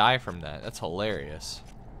gonna die from that. That's hilarious.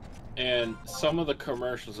 And some of the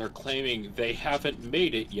commercials are claiming they haven't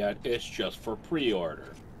made it yet, it's just for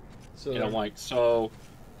pre-order. So and I'm like, so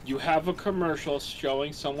you have a commercial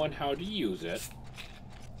showing someone how to use it,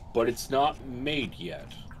 but it's not made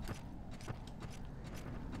yet.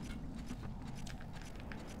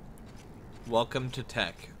 Welcome to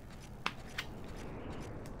tech.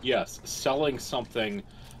 Yes, selling something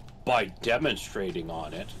by demonstrating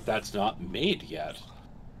on it that's not made yet.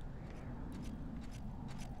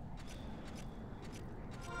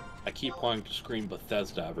 I keep wanting to scream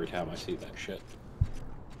Bethesda every time I see that shit.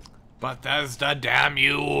 Bethesda, damn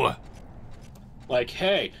you! Like,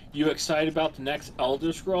 hey, you excited about the next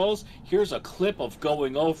Elder Scrolls? Here's a clip of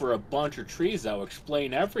going over a bunch of trees that will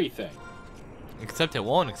explain everything. Except it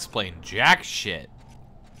won't explain jack shit.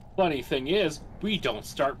 Funny thing is, we don't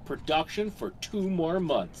start production for 2 more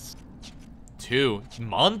months. 2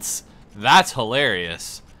 months? That's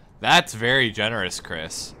hilarious. That's very generous,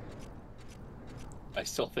 Chris. I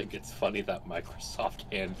still think it's funny that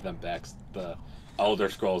Microsoft handed them back the Elder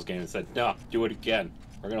Scrolls game and said, no, do it again.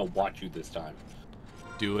 We're gonna watch you this time.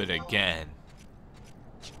 Do it again.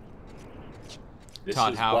 This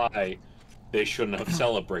Todd, is how? why they shouldn't have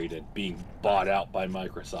celebrated being bought out by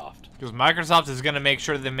Microsoft. Because Microsoft is going to make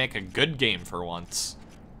sure they make a good game for once.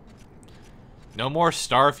 No more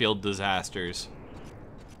Starfield disasters.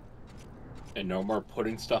 And no more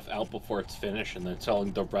putting stuff out before it's finished and then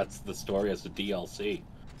telling the rest of the story as a DLC.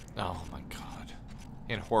 Oh my god.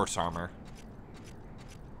 And horse armor.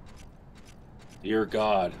 Dear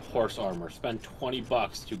God, horse armor. Spend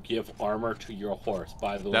 $20 to give armor to your horse.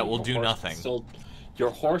 By the way, That will do nothing. Your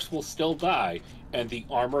horse will still die, and the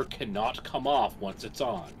armor cannot come off once it's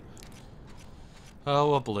on.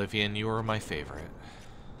 Oh, Oblivion, you were my favorite.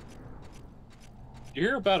 Did you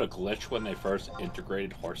hear about a glitch when they first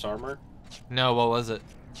integrated horse armor? No, what was it?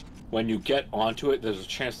 When you get onto it, there's a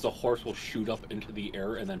chance the horse will shoot up into the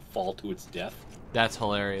air and then fall to its death. That's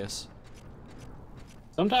hilarious.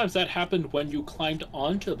 Sometimes that happened when you climbed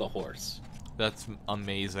onto the horse. That's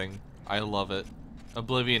amazing. I love it.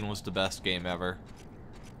 Oblivion was the best game ever.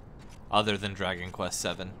 Other than Dragon Quest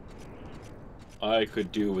VII. I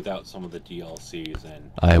could do without some of the DLCs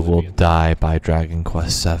and... I will die by Dragon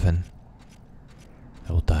Quest VII.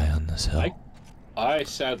 I will die on this hill. I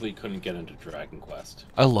sadly couldn't get into Dragon Quest.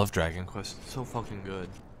 I love Dragon Quest. It's so fucking good.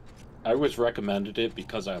 I was recommended it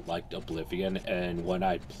because I liked Oblivion, and when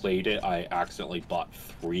I played it, I accidentally bought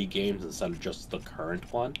 3 games instead of just the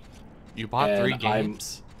current one. You bought 3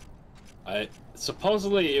 games?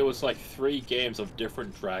 Supposedly it was like 3 games of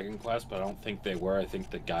different Dragon Quest, but I don't think they were. I think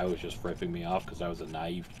the guy was just ripping me off because I was a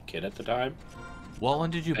naive kid at the time. What one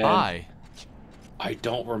did you buy? I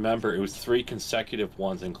don't remember. It was 3 consecutive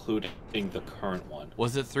ones, including the current one.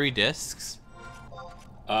 Was it 3 discs?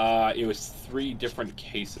 It was 3 different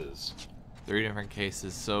cases. 3 different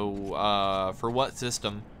cases. So, for what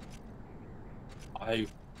system? I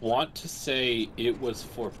want to say it was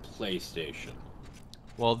for PlayStation.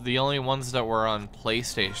 Well, the only ones that were on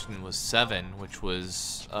PlayStation was 7, which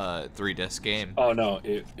was a 3-disc game. Oh no,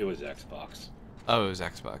 it was Xbox. Oh, it was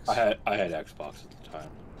Xbox. I had Xbox at the time.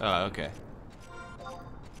 Oh, okay.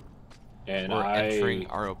 And we're entering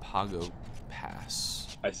Arapago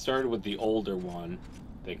Pass. I started with the older one,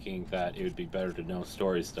 thinking that it would be better to know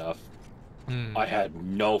story stuff. I had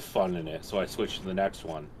no fun in it, so I switched to the next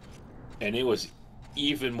one. And it was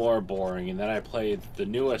even more boring, and then I played the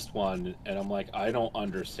newest one, and I'm like, I don't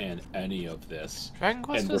understand any of this. Dragon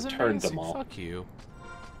Quest and is returned amazing. them all. Fuck you.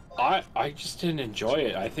 I just didn't enjoy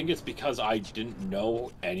it. I think it's because I didn't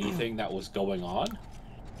know anything that was going on.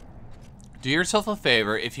 Do yourself a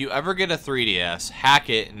favor, if you ever get a 3DS, hack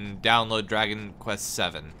it and download Dragon Quest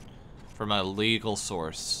VII from a legal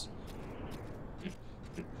source.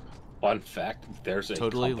 Fun fact, there's a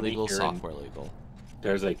totally legal software legal.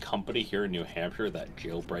 There's a company here in New Hampshire that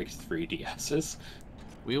jailbreaks 3DSs.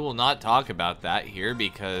 We will not talk about that here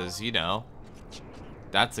because, you know,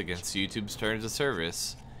 that's against YouTube's terms of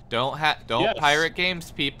service. Don't pirate games,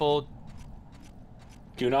 people.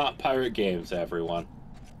 Do not pirate games, everyone.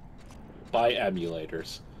 Buy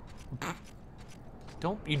emulators.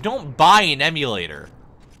 You don't buy an emulator.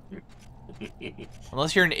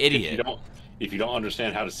 Unless you're an idiot. If you don't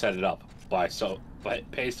understand how to set it up,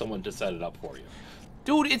 pay someone to set it up for you.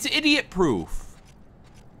 Dude, it's idiot proof.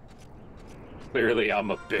 Clearly, I'm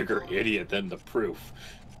a bigger idiot than the proof.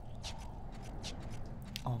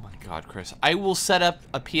 Oh my god, Chris. I will set up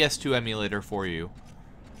a PS2 emulator for you.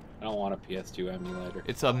 I don't want a PS2 emulator.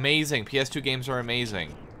 It's amazing. PS2 games are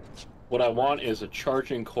amazing. What I want is a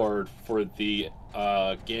charging cord for the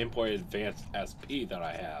Game Boy Advance SP that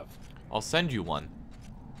I have. I'll send you one.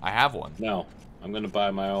 I have one. No, I'm gonna buy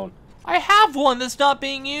my own. I have one that's not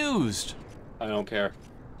being used. I don't care.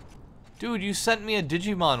 Dude, you sent me a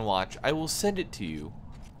Digimon watch. I will send it to you.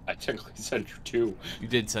 I technically sent you 2. You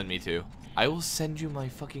did send me 2. I will send you my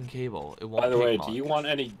fucking cable. It won't. By the way, long. do you want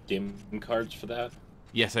any DIM cards for that?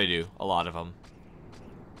 Yes, I do. A lot of them.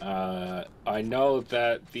 I know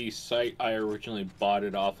that the site I originally bought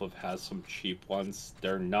it off of has some cheap ones.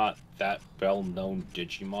 They're not that well-known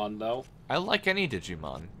Digimon, though. I like any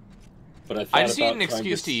Digimon. But I just need an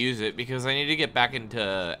excuse to use it because I need to get back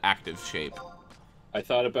into active shape. I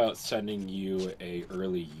thought about sending you a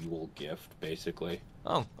early Yule gift, basically.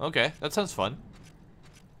 Oh, okay. That sounds fun.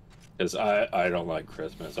 Because I don't like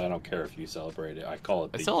Christmas. I don't care if you celebrate it. I call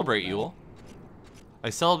it I the celebrate Yule. Yule. I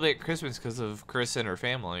celebrate Christmas because of Chris and her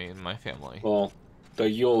family and my family. Well, the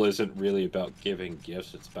Yule isn't really about giving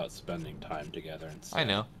gifts. It's about spending time together instead. I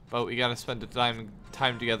know, but we gotta spend the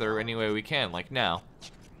time together any way we can, like now.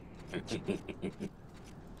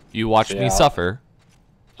 You watch me suffer.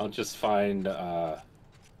 I'll just find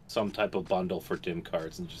some type of bundle for dim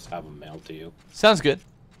cards and just have them mailed to you. Sounds good.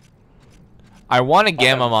 I want a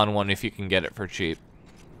Gammamon one if you can get it for cheap.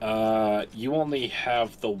 You only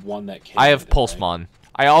have the one that came. I have with it, Pulsemon. right?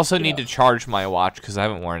 I also need to charge my watch because I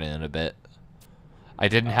haven't worn it in a bit. I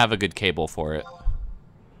didn't have a good cable for it.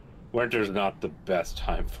 Winter's not the best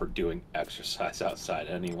time for doing exercise outside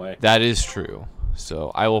anyway. That is true.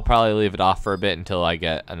 So I will probably leave it off for a bit until I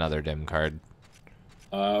get another dim card.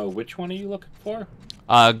 Which one are you looking for?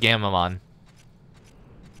 Gammamon.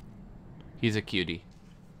 He's a cutie.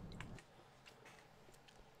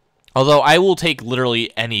 Although I will take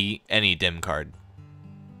literally any dim card.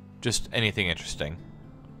 Just anything interesting.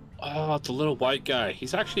 Oh, it's a little white guy.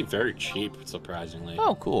 He's actually very cheap, surprisingly.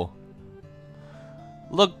 Oh, cool.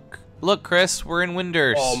 Look, Chris, we're in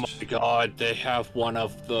Windurst. Oh my god, they have one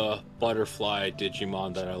of the butterfly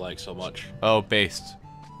Digimon that I like so much. Oh, based.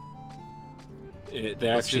 They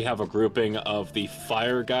actually have a grouping of the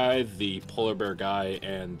fire guy, the polar bear guy,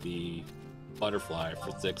 and the butterfly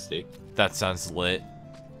for 60. That sounds lit.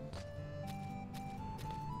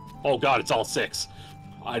 Oh god, it's all 6.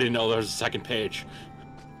 I didn't know there was a second page.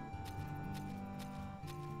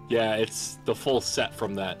 Yeah, it's the full set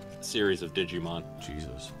from that series of Digimon.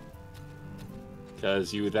 Jesus.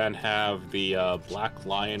 Because you then have the Black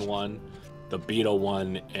Lion one, the Beetle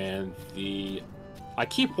one, and the... I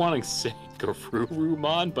keep wanting to say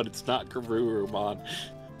Garurumon, but it's not Garurumon.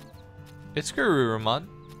 It's Garurumon.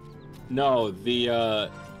 No, the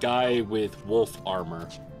guy with wolf armor.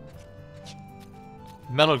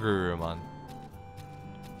 Metal Garurumon.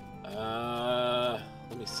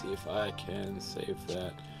 Let me see if I can save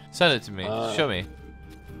that. Send it to me. Show me.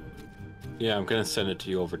 Yeah, I'm gonna send it to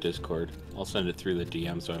you over Discord. I'll send it through the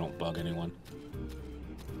DM so I don't bug anyone.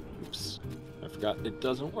 Oops. I forgot it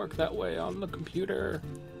doesn't work that way on the computer.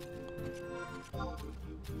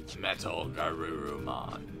 Metal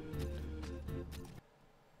Garurumon.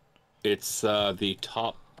 It's the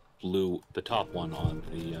top one on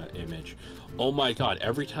the image. Oh my god,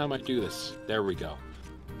 every time I do this, there we go.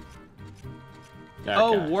 That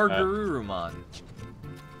Oh, guy. War Garurumon.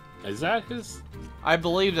 Is that his? I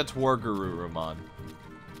believe that's War Garurumon.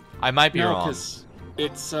 I might be wrong.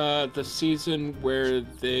 It's the season where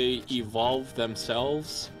they evolve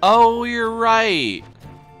themselves. Oh, you're right.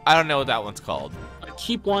 I don't know what that one's called. I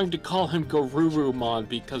keep wanting to call him Garurumon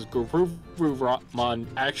because Garurumon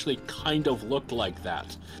actually kind of looked like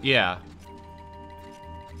that. Yeah.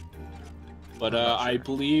 But I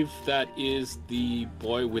believe that is the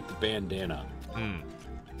boy with the bandana.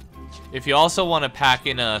 If you also want to pack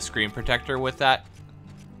in a screen protector with that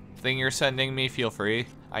thing you're sending me, feel free.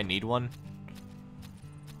 I need one.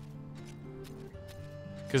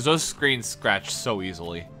 Because those screens scratch so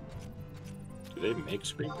easily. Do they make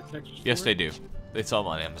screen protectors? Yes, they do. They sell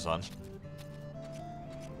them on Amazon.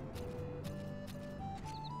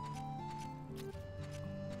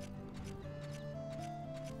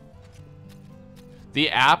 The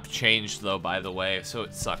app changed, though, by the way, so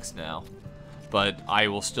it sucks now. But I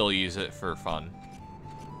will still use it for fun.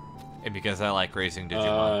 And because I like raising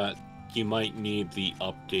Digimon. You might need the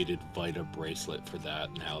updated Vita bracelet for that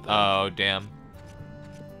now. Oh, damn.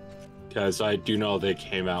 Because I do know they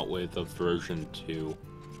came out with a version 2.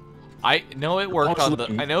 I know it worked on the...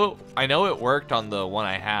 I know it worked on the one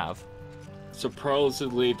I have.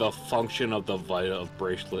 Supposedly, the function of the Vita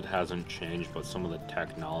bracelet hasn't changed, but some of the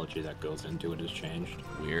technology that goes into it has changed.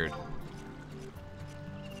 Weird.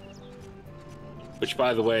 Which,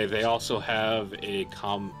 by the way, they also have a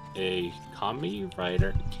Kamen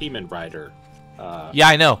Rider. Yeah,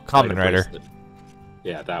 I know. Kamen Rider. Bracelet.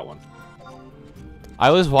 Yeah, that one.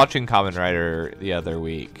 I was watching Kamen Rider the other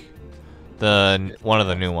week. One of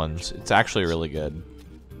the new ones. It's actually really good.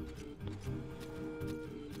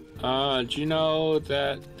 Do you know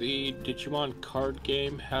that the Digimon card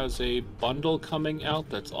game has a bundle coming out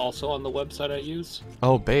that's also on the website I use?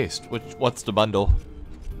 Oh, based. What's the bundle?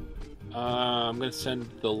 I'm gonna send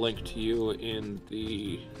the link to you in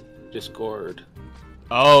the Discord.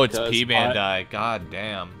 Oh, it's P Bandai. God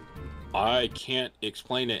damn. I can't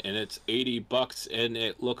explain it, and it's $80, and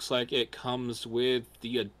it looks like it comes with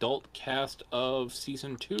the adult cast of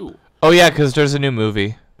season 2. Oh yeah, because there's a new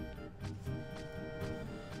movie.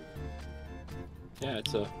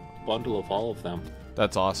 it's a bundle of all of them.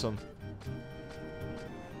 That's awesome.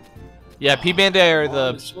 Yeah, P Bandai are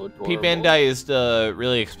the So P adorable. Bandai is the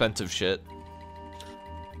really expensive shit.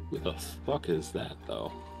 Who the fuck is that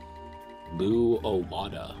though? Lou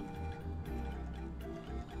Owada.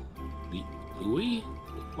 Louis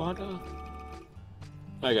Owada?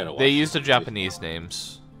 I gotta watch. They use the Japanese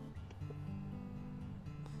names.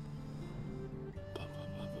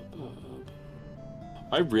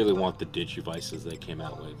 I really want the Digivices they came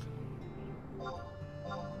out with.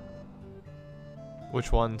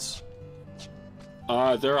 Which ones?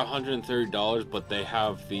 They're $130, but they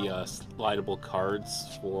have the slidable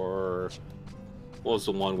cards for. What was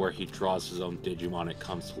the one where he draws his own Digimon? It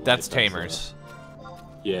comes to life. That's Tamers.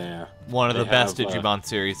 Yeah. One of the They best have, Digimon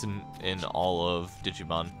series in all of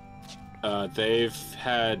Digimon. They've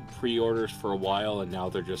had pre-orders for a while, and now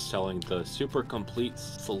they're just selling the super complete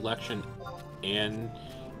selection and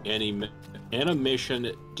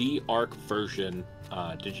animation D-Arc version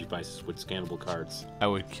Digivices with scannable cards. I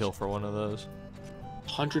would kill for one of those.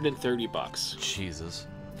 $130. Jesus.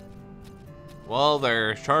 Well,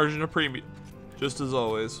 they're charging a premium, just as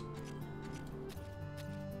always.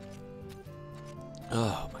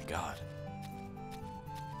 Oh my god.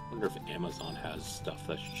 I wonder if Amazon has stuff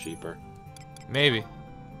that's cheaper. Maybe.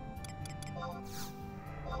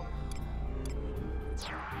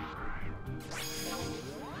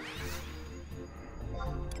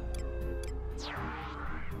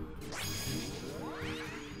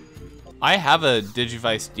 I have a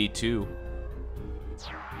Digivice D2.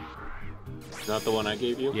 Not the one I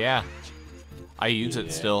gave you? Yeah. I use it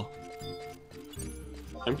Yeah. still.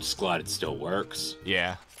 I'm just glad it still works.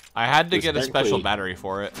 Yeah. I had to It was get a special technically- battery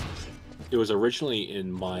for it. It was originally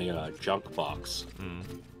in my junk box.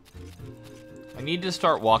 I need to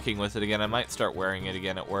start walking with it again. I might start wearing it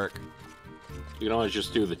again at work. You can always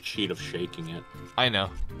just do the cheat of shaking it. I know.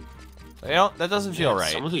 You know, that doesn't feel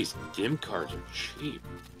right. Some of these dim cards are cheap.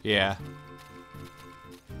 Yeah.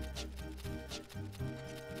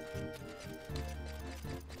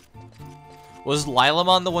 Was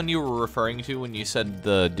Lilamon the one you were referring to when you said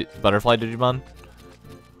the butterfly Digimon?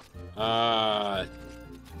 I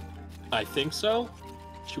think so.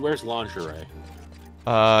 She wears lingerie.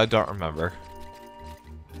 Don't remember.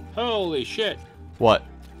 Holy shit! What?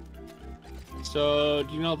 So,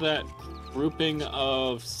 do you know that grouping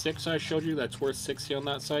of 6 I showed you that's worth 60 on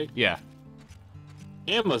that site? Yeah.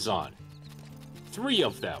 Amazon. 3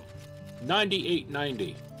 of them.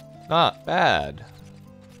 $98.90. Not bad.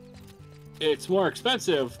 It's more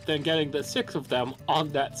expensive than getting the 6 of them on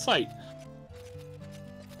that site.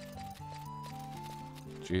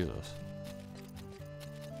 Jesus.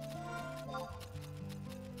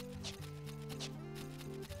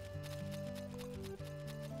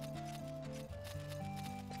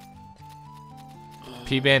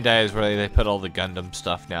 P Bandai is where they put all the Gundam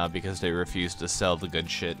stuff now because they refuse to sell the good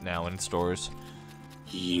shit now in stores.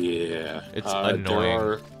 Yeah. It's annoying.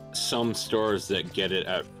 There are some stores that get it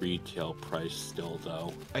at retail price still,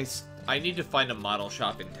 though. I need to find a model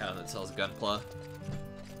shop in town that sells Gunpla.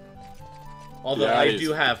 Although That I is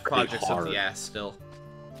do have pretty projects of hard. the ass still.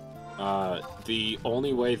 The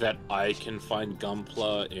only way that I can find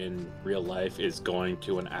Gunpla in real life is going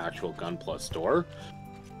to an actual Gunpla store.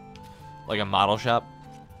 Like a model shop?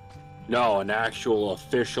 No, an actual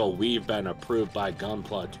official, we've been approved by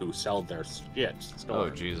Gunpla to sell their shit store. Oh,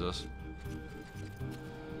 Jesus.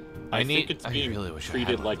 I think it's I being really wish I treated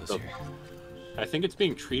had one like of the. those here. I think it's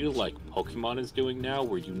being treated like Pokemon is doing now,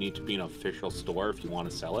 where you need to be an official store if you want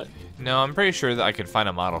to sell it. No, I'm pretty sure that I could find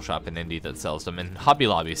a model shop in Indy that sells them, and Hobby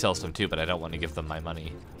Lobby sells them too, but I don't want to give them my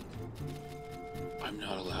money. I'm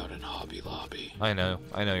not allowed in Hobby Lobby. I know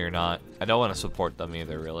you're not. I don't want to support them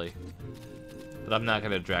either, really. But I'm not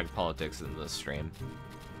going to drag politics into this stream.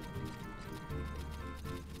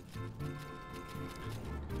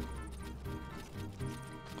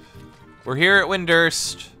 We're here at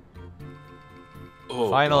Windurst. Oh,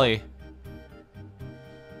 Finally.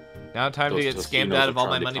 Now time to Those get scammed Tostinos out are of all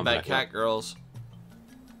my trying to money come by back cat up. girls.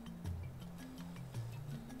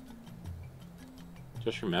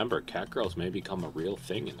 Just remember, cat girls may become a real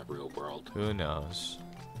thing in the real world. Who knows?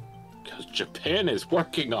 Because Japan is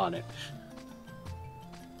working on it.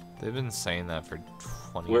 They've been saying that for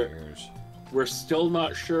 20 We're- years. We're still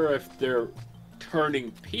not sure if they're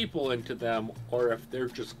turning people into them or if they're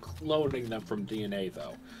just cloning them from DNA,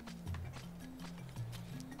 though.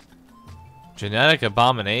 Genetic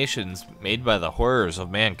abominations made by the horrors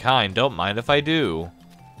of mankind. Don't mind if I do.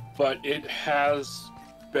 But it has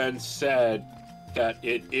been said that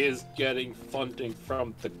it is getting funding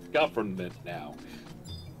from the government now.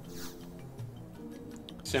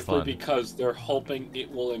 Simply Fun. because they're hoping it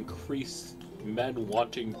will increase men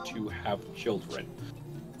wanting to have children.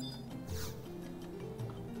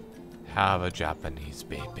 Have a Japanese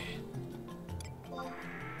baby.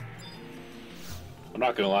 I'm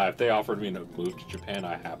not gonna lie, if they offered me to move to Japan,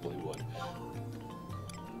 I happily would.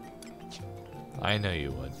 I know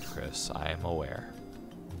you would, Chris. I am aware.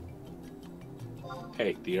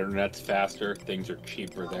 Hey, the internet's faster, things are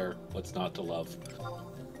cheaper there. What's not to love?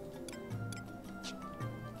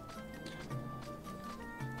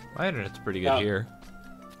 My internet's pretty good here.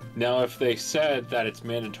 Now, if they said that it's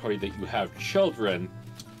mandatory that you have children,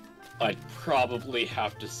 I'd probably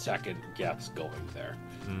have to second guess going there.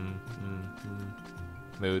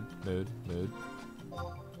 Mood.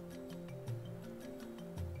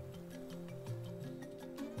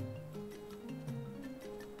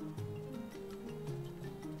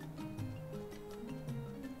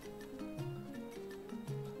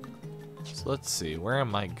 So let's see, where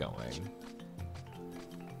am I going?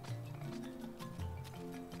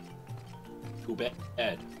 To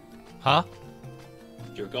bed. Huh?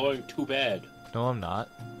 You're going to bed. No, I'm not.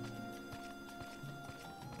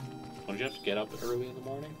 Don't you have to get up early in the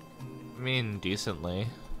morning? I mean, decently.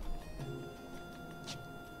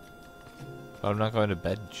 But I'm not going to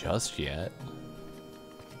bed just yet.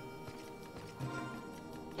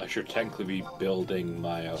 I should technically be building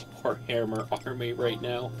my Warhammer army right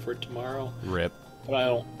now for tomorrow. Rip.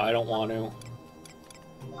 But I don't want to.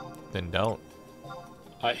 Then don't.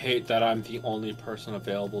 I hate that I'm the only person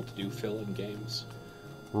available to do fill-in games.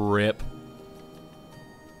 Rip.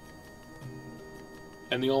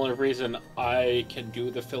 And the only reason I can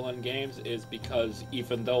do the fill-in games is because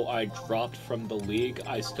even though I dropped from the league,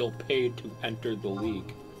 I still paid to enter the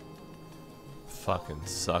league. Fucking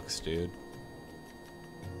sucks, dude.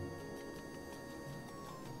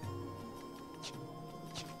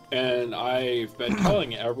 And I've been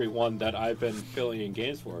telling everyone that I've been filling in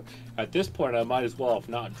games for. At this point, I might as well have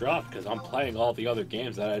not dropped because I'm playing all the other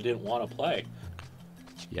games that I didn't want to play.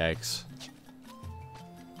 Yikes.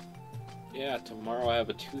 Yeah, tomorrow I have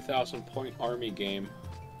a 2,000 point army game.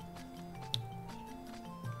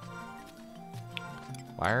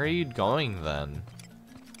 Why are you going then?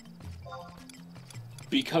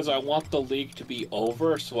 Because I want the league to be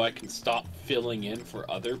over so I can stop filling in for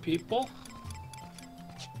other people.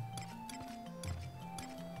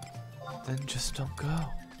 Then just don't go.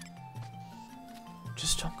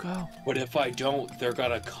 Just don't go. But if I don't, they're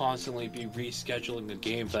gonna constantly be rescheduling the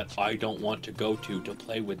games that I don't want to go to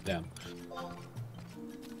play with them.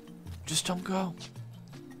 Just don't go.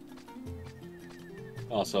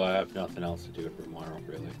 Also, I have nothing else to do for tomorrow,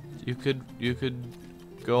 really. You could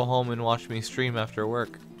go home and watch me stream after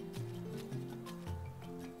work.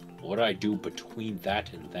 What do I do between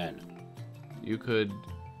that and then? You could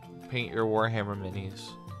paint your Warhammer minis.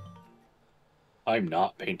 I'm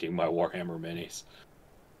not painting my Warhammer minis.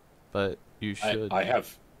 But you should. I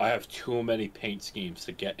have too many paint schemes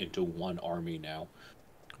to get into one army now.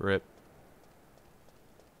 Rip.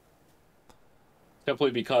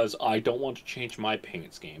 Simply because I don't want to change my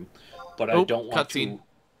paint scheme, but I don't want cutscene.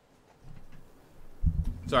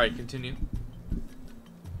 Sorry, continue.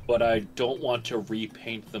 But I don't want to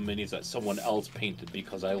repaint the minis that someone else painted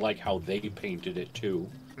because I like how they painted it too.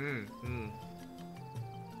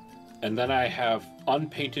 And then I have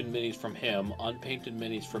unpainted minis from him, unpainted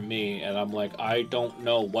minis from me, and I'm like, I don't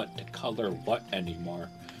know what to color what anymore.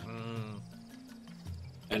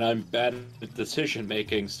 And I'm bad at decision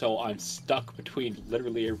making, so I'm stuck between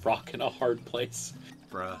literally a rock and a hard place.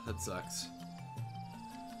 Bruh, that sucks.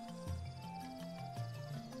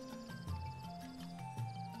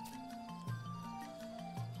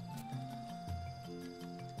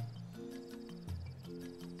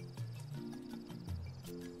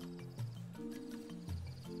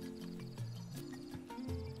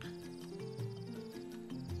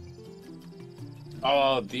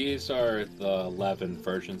 Oh, these are the 11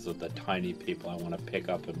 versions of the tiny people I want to pick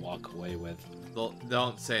up and walk away with.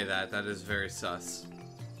 Don't say that. That is very sus.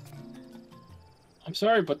 I'm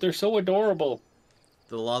sorry, but they're so adorable.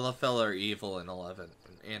 The Lalafell are evil in 11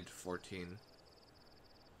 and 14.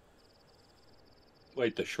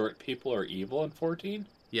 Wait, the short people are evil in 14?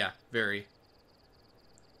 Yeah, very.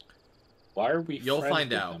 Why are we You'll friends find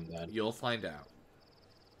with out. them, then? You'll find out.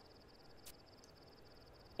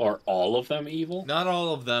 Are all of them evil? Not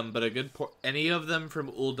all of them, but a good any of them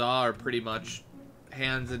from Ul'dah are pretty much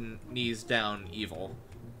hands and knees down evil.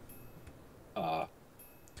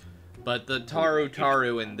 But the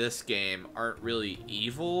Taru in this game aren't really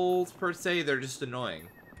evil per se, they're just annoying.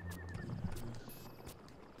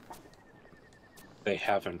 They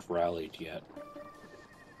haven't rallied yet.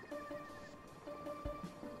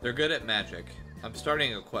 They're good at magic. I'm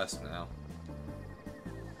starting a quest now.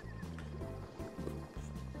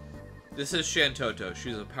 This is Shantoto.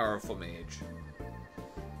 She's a powerful mage.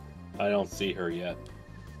 I don't see her yet.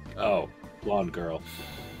 Oh, blonde girl.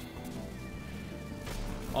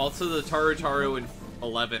 Also, the Tarutaru in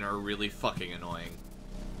 11 are really fucking annoying.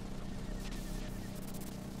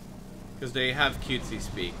 Because they have cutesy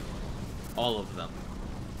speak. All of them.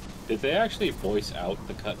 Did they actually voice out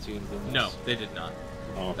the cutscenes in this? No, they did not.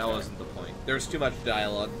 Oh, okay. That wasn't the point. There's too much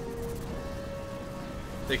dialogue.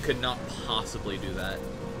 They could not possibly do that.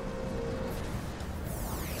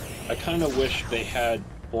 I kind of wish they had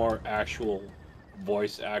more actual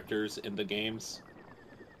voice actors in the games.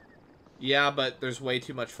 Yeah, but there's way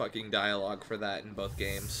too much fucking dialogue for that in both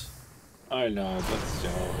games. I know, but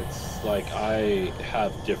still, it's like I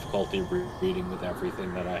have difficulty reading with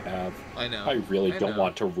everything that I have. I know. I really don't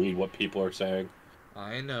want to read what people are saying.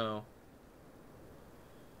 I know.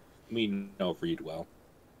 Me no read well.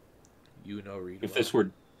 You know read well.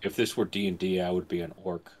 If this were D&D, I would be an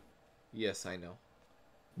orc. Yes, I know.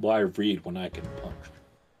 Why read when I can punch?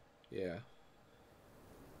 Yeah.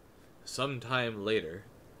 Sometime later.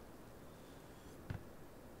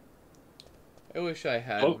 I wish I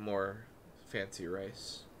had more fancy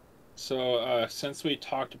rice. So, since we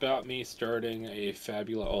talked about me starting a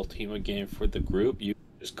Fabula Ultima game for the group, you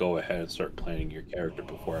just go ahead and start planning your character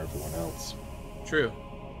before everyone else. True.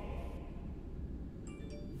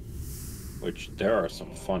 Which, there are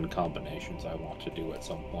some fun combinations I want to do at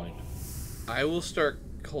some point. I will start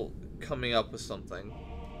coming up with something.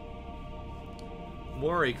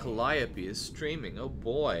 Mori Calliope is streaming. Oh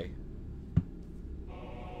boy.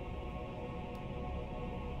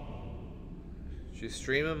 She's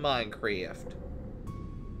streaming Minecraft.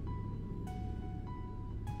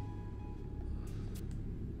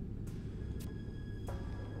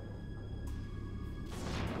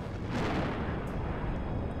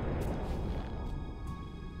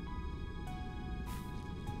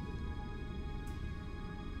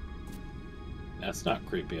 That's not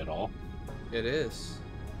creepy at all. It is.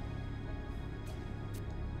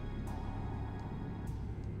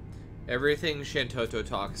 Everything Shantoto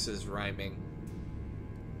talks is rhyming.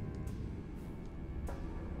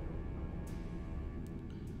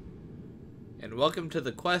 And welcome to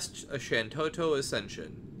the quest of Shantoto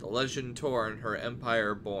Ascension, the legend torn, her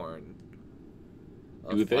empire born.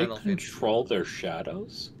 Do they control their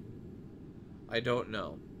shadows? I don't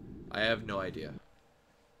know. I have no idea.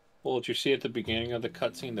 Well, did you see at the beginning of the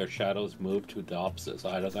cutscene their shadows move to the opposite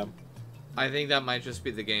side of them? I think that might just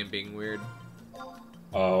be the game being weird.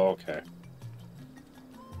 Oh, okay.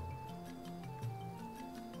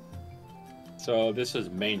 So this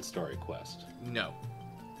is main story quest? No.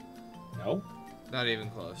 No? Not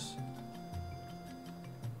even close.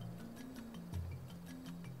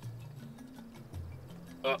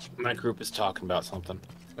 My group is talking about something.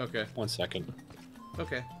 Okay. 1 second.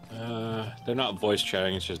 Okay. They're not voice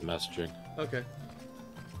chatting, it's just messaging. Okay.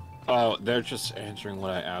 Oh, they're just answering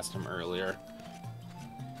what I asked them earlier.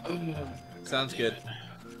 Sounds good.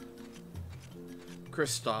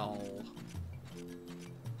 Crystal.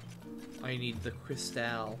 I need the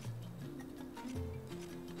crystal.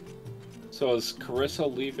 So is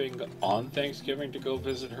Carissa leaving on Thanksgiving to go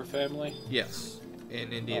visit her family? Yes.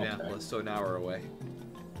 In Indianapolis, so an hour away.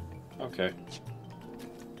 Okay.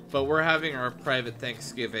 But we're having our private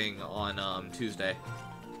Thanksgiving on Tuesday.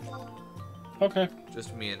 Okay.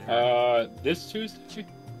 Just me and her. This Tuesday?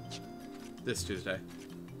 This Tuesday.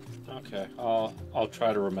 Okay. I'll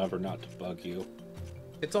try to remember not to bug you.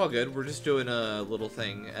 It's all good. We're just doing a little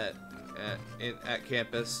thing at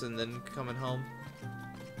campus and then coming home.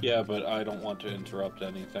 Yeah, but I don't want to interrupt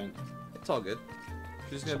anything. It's all good.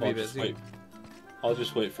 She's gonna be busy. I'll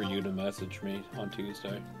just wait for you to message me on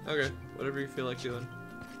Tuesday. Okay. Whatever you feel like doing.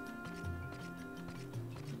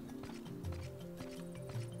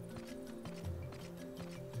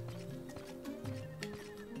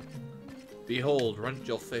 Behold,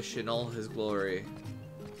 Rungelfish in all his glory.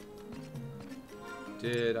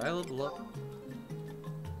 Did I level up?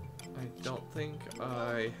 I don't think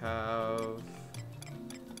I have...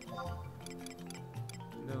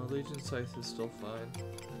 No, Legion Scythe is still fine.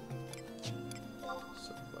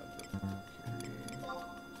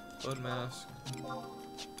 Bone Mask.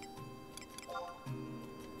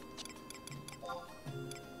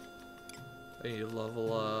 I need to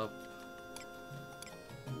level up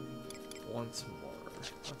once more.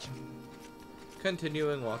 Okay.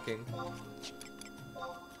 Continuing walking.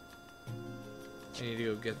 I need to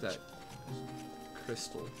go get that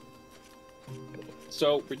crystal.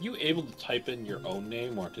 So, were you able to type in your own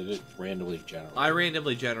name, or did it randomly generate? I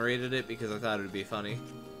randomly generated it because I thought it would be funny.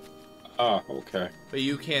 Ah, okay. But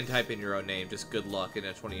you can type in your own name. Just good luck in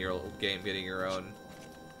a 20-year-old game getting your own.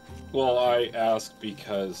 Well, I asked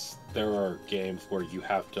because there are games where you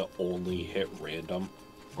have to only hit random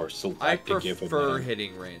or select I a given prefer name.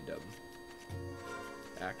 hitting random.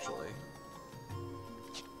 Actually.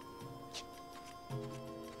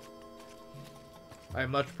 I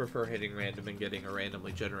much prefer hitting random and getting a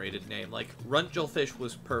randomly generated name. Like, Runtjelfish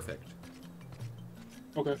was perfect.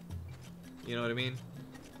 Okay. You know what I mean?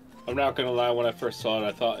 I'm not gonna lie, when I first saw it,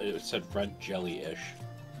 I thought it said Rent Jelly-ish.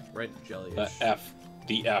 Rent Jelly-ish.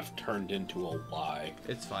 The F turned into a Y.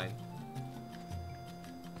 It's fine.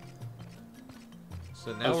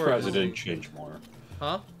 So now I'm we're surprised it visiting... didn't change more.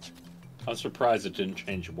 Huh? I'm surprised it didn't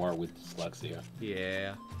change more with dyslexia.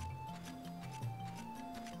 Yeah.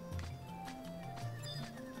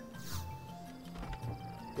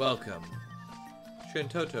 Welcome.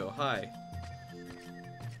 Shintoto, hi.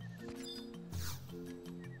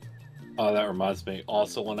 Oh, that reminds me.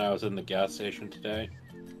 Also, when I was in the gas station today,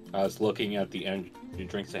 I was looking at the energy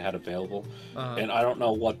drinks they had available, and I don't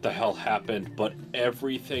know what the hell happened, but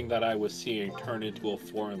everything that I was seeing turned into a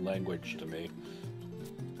foreign language to me.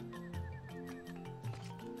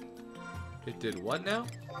 It did what now?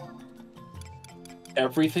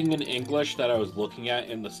 Everything in English that I was looking at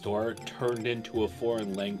in the store turned into a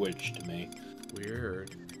foreign language to me.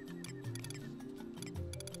 Weird.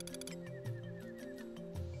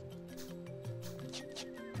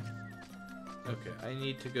 Okay, I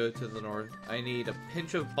need to go to the north. I need a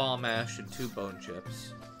pinch of bomb ash and 2 bone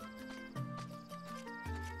chips.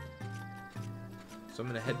 So I'm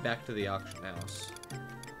gonna head back to the auction house.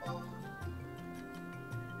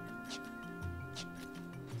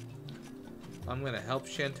 I'm gonna help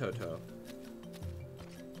Shantoto.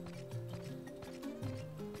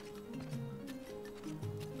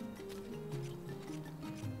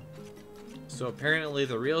 So apparently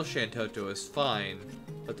the real Shantoto is fine,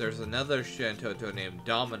 but there's another Shantoto named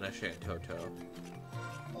Domina Shantoto.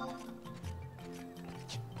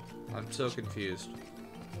 I'm so confused.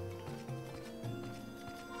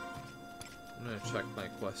 I'm gonna check my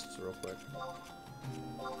quests real quick.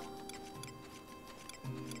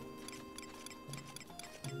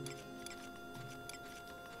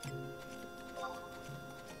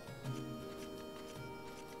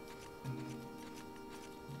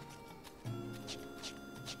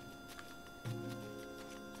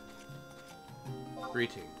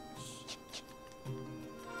 Greetings.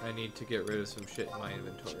 I need to get rid of some shit in my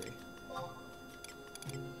inventory.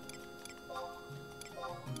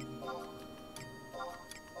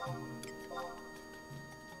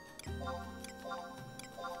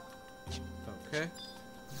 Okay.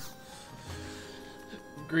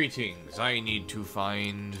 Greetings. I need to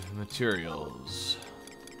find materials.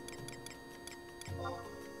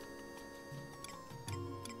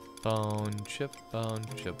 Bone chip,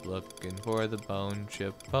 looking for the bone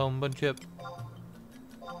chip, bone chip.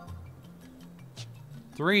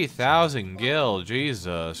 3,000 gil,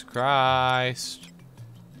 Jesus Christ.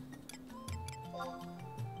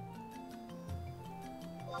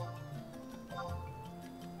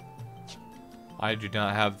 I do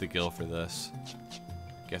not have the gil for this.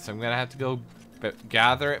 Guess I'm gonna have to go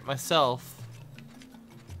gather it myself.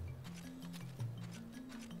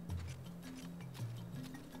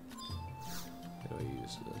 How do I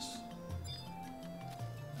use this?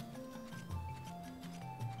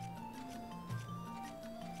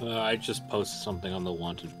 I just posted something on the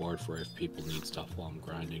wanted board for if people need stuff while I'm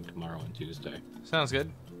grinding tomorrow and Tuesday. Sounds good.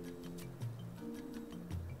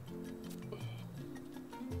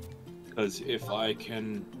 Because if I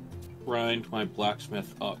can grind my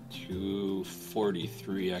blacksmith up to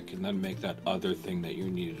 43, I can then make that other thing that you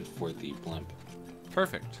needed for the blimp.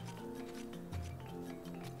 Perfect.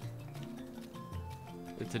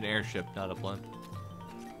 It's an airship, not a blimp.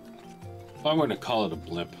 I'm going to call it a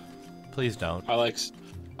blimp. Please don't. I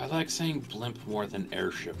like saying blimp more than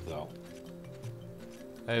airship, though.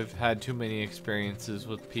 I've had too many experiences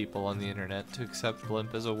with people on the internet to accept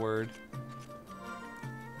blimp as a word.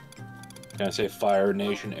 Can I say Fire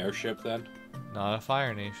Nation airship, then? Not a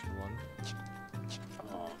Fire Nation one.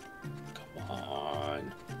 Oh, come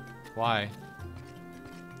on. Why?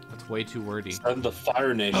 That's way too wordy. Then the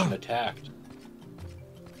Fire Nation attacked.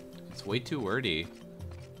 It's way too wordy.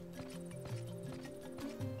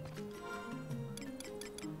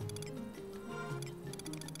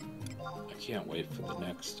 I can't wait for the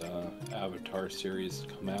next Avatar series to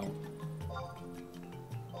come out.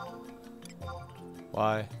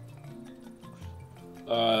 Why?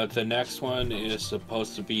 The next one is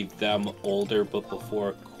supposed to be them older, but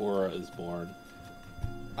before Korra is born.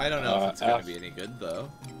 I don't know if it's gonna be any good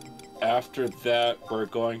though. After that, we're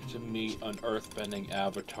going to meet an earthbending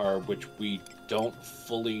avatar, which we don't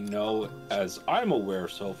fully know, as I'm aware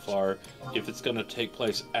so far, if it's going to take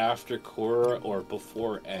place after Korra or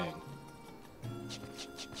before Aang.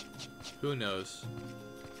 Who knows?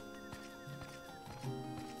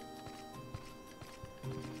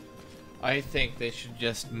 I think they should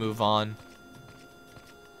just move on.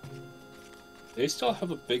 They still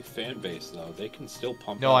have a big fan base, though. They can still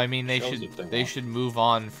pump. No, out I mean they shows should. if they They want. should move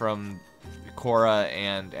on from Korra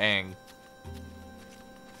and Aang.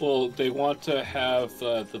 Well, they want to have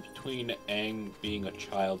the between Aang being a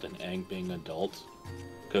child and Aang being adult,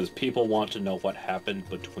 because people want to know what happened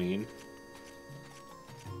between.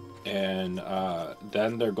 And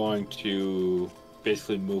then they're going to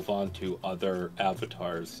basically move on to other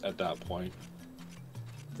avatars at that point.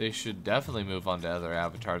 They should definitely move on to other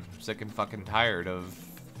avatars. I'm sick and fucking tired of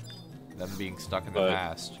them being stuck in the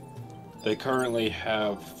past. They currently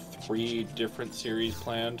have 3 different series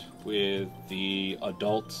planned with the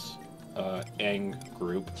adults Aang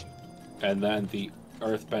group, and then the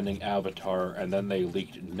Earthbending Avatar, and then they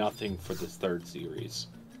leaked nothing for this 3rd series.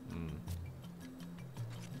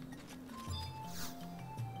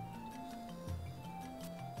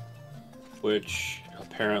 Which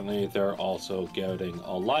apparently they're also getting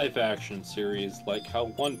a live-action series like how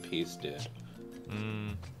One Piece did.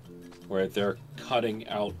 Where they're cutting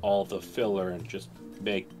out all the filler and just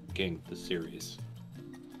making the series.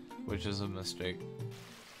 Which is a mistake.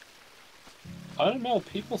 I don't know,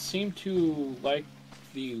 people seem to like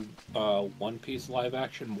the One Piece live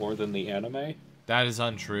action more than the anime. That is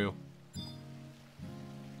untrue.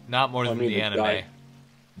 Not more than the anime.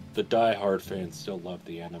 The die-hard fans still love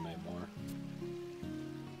the anime more.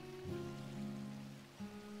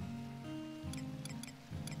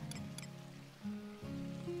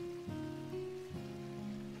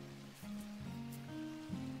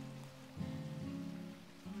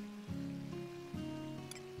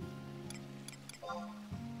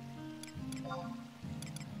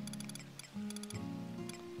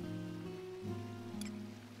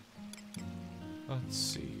 Let's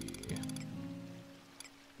see.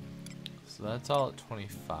 So that's all at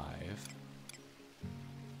 25.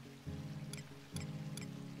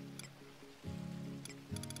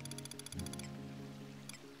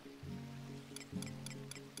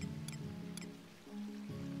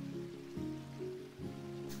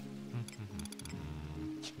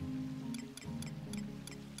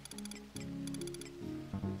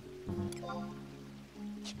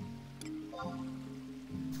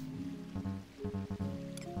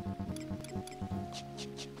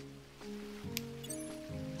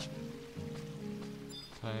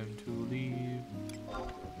 Time to leave.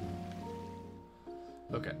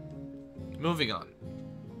 Okay. Moving on.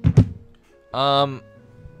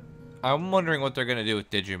 I'm wondering what they're gonna do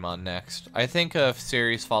with Digimon next. I think a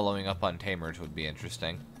series following up on Tamers would be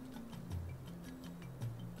interesting.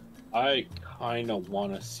 I kind of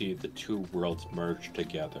want to see the 2 worlds merge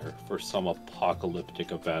together for some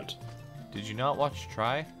apocalyptic event. Did you not watch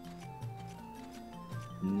Try?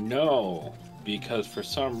 No, because for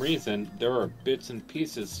some reason there are bits and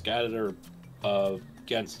pieces scattered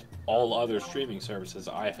against all other streaming services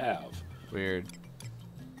I have. Weird.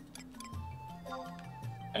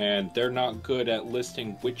 And they're not good at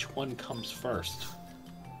listing which one comes first.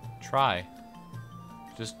 Try.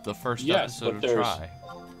 Just the first Yes, episode but of Try.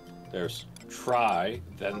 There's Try,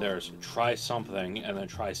 then there's Try Something, and then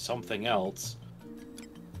Try Something Else.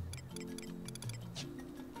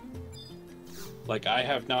 Like, I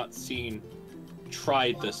have not seen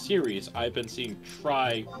Try the series, I've been seeing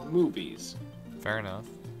Try movies. Fair enough.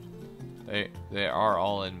 They are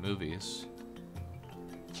all in movies.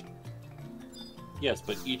 Yes,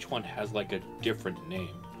 but each one has like a different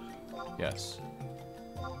name. Yes.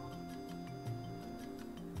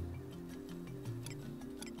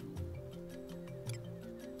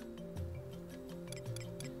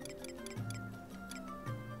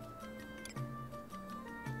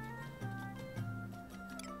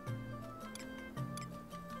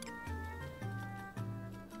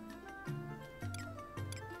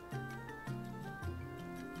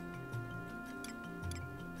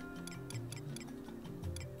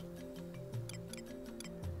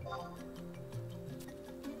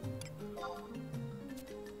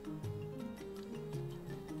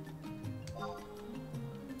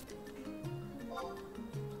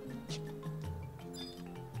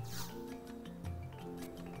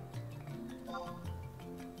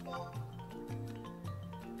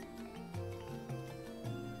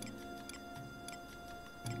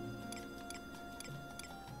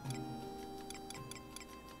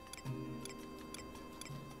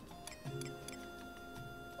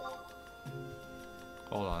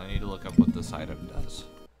 need to look up what this item does.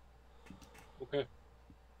 Okay.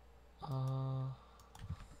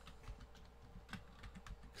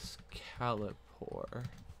 Excalibur.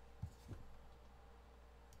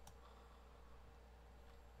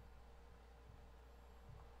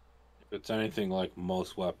 If it's anything like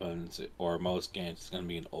most weapons or most games, it's going to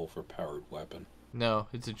be an overpowered weapon. No,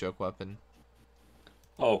 it's a joke weapon.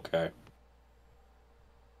 Okay.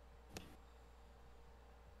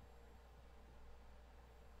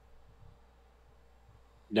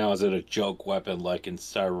 Now, is it a joke weapon like in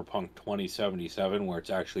Cyberpunk 2077 where it's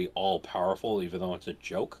actually all powerful even though it's a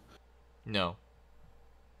joke? No.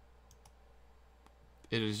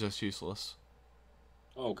 It is just useless.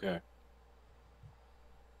 Okay.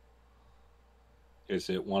 Is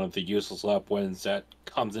it one of the useless weapons that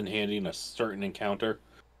comes in handy in a certain encounter?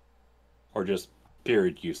 Or just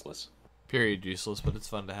period useless? Period useless, but it's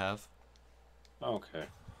fun to have. Okay.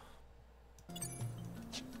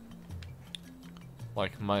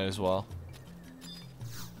 Like, might as well.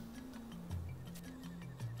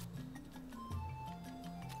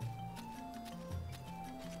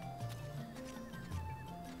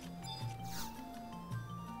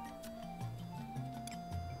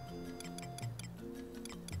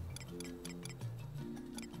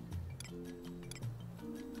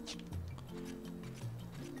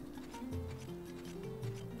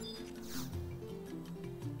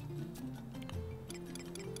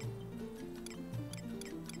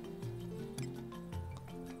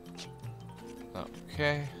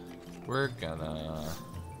 Okay, we're gonna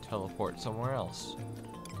teleport somewhere else.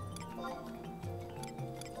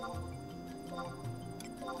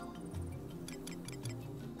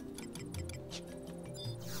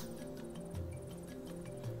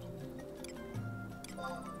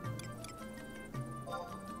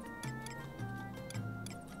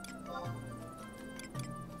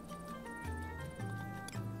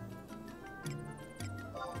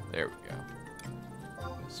 There we go.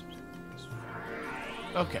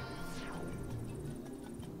 Okay.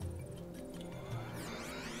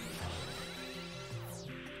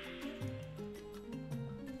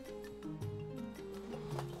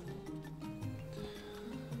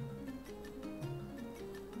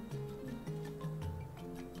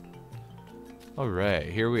 Alright,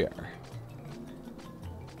 here we are.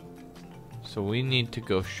 So we need to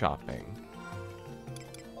go shopping.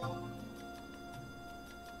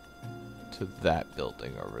 To that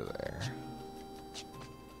building over there.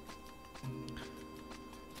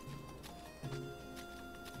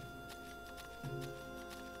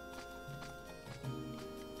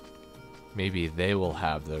 Maybe they will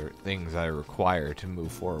have the things I require to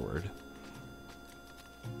move forward.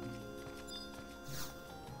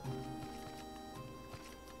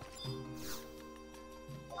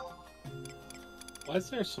 Why is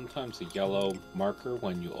there sometimes a yellow marker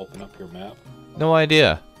when you open up your map? No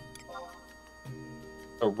idea.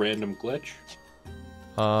 A random glitch?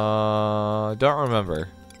 Don't remember.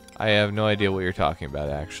 I have no idea what you're talking about,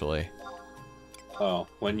 actually. Oh,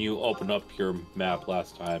 when you opened up your map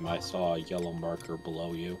last time, I saw a yellow marker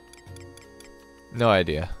below you. No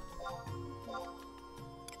idea.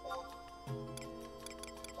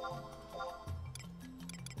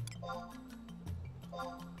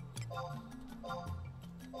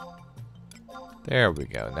 There we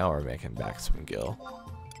go. Now we're making back some gil.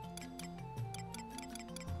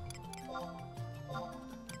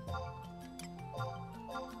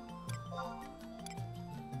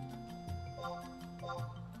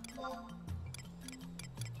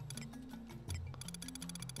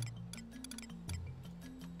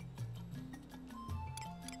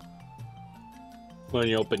 When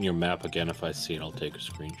you open your map again, if I see it, I'll take a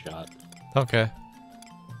screenshot. Okay.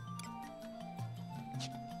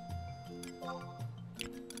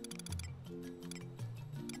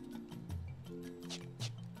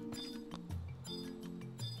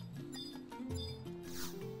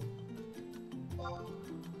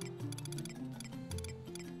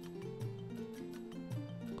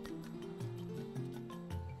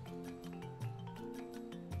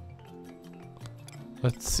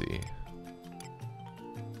 Let's see.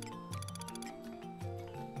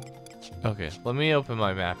 Okay, let me open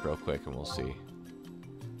my map real quick and we'll see.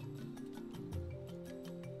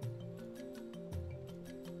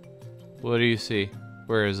 What do you see?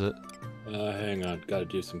 Where is it? Hang on, gotta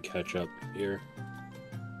do some catch up here.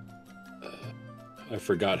 I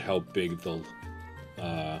forgot how big the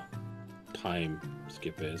time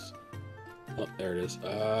skip is. Oh, there it is.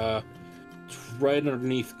 It's right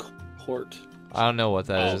underneath court. I don't know what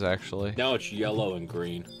that is actually. Now it's yellow and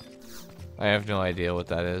green. I have no idea what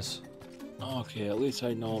that is. Okay, at least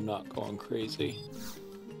I know I'm not going crazy.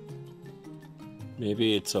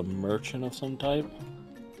 Maybe it's a merchant of some type?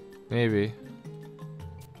 Maybe.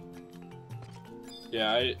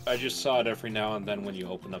 Yeah, I just saw it every now and then when you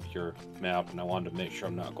open up your map, and I wanted to make sure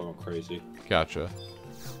I'm not going crazy. Gotcha.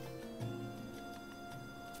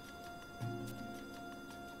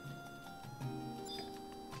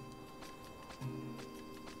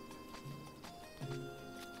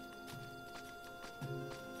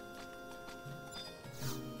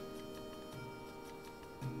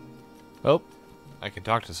 Oh, I can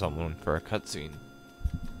talk to someone for a cutscene.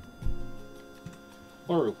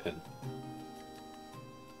 Or Rupin.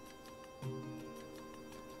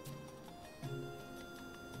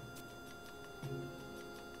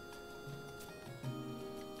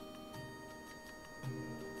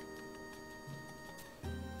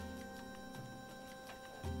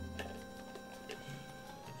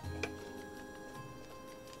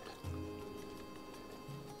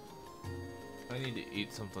 I need to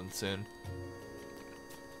eat something soon.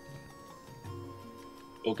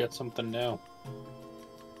 Go get something now.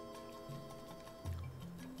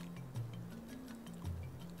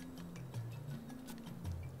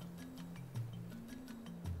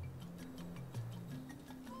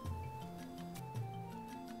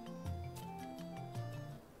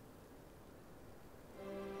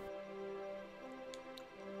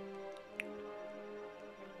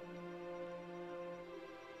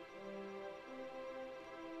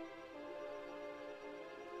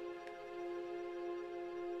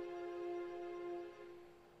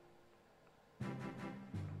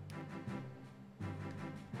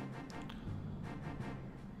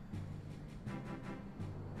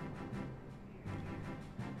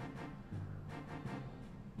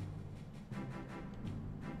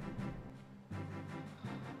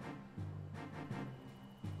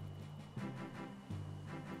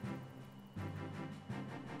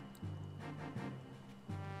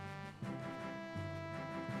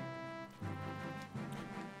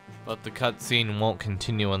 But the cutscene won't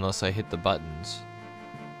continue unless I hit the buttons.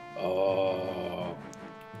 Oh.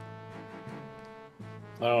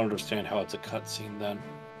 I don't understand how it's a cutscene then.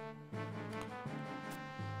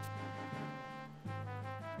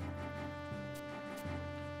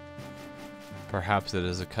 Perhaps it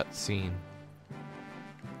is a cutscene.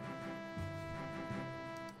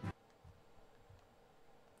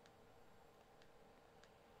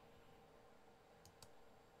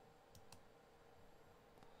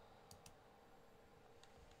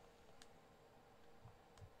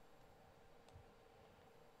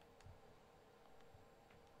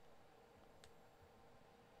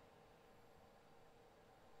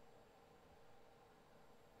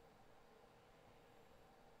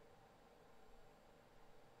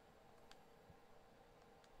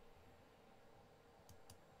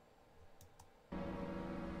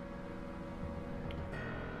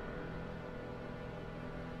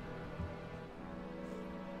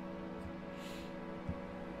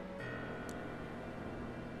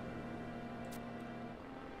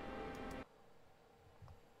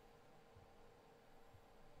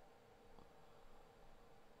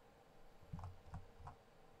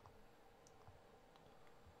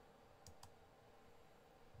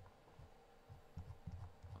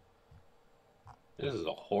 This is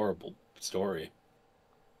a horrible story.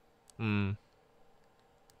 Hmm.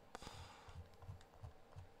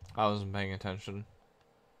 I wasn't paying attention.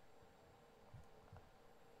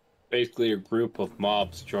 Basically, a group of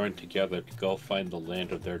mobs joined together to go find the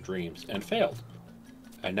land of their dreams, and failed.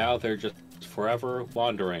 And now they're just forever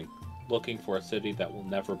wandering, looking for a city that will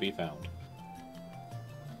never be found.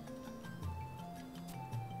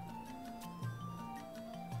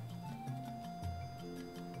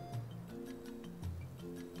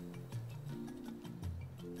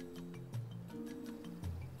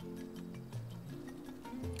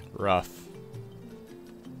 Rough.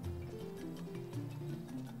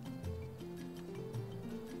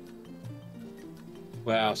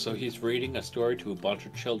 Wow, so he's reading a story to a bunch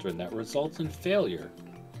of children that results in failure.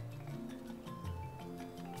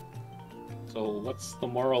 So what's the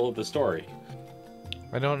moral of the story?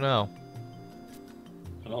 I don't know.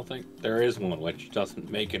 I don't think there is one, which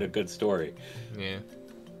doesn't make it a good story. Yeah.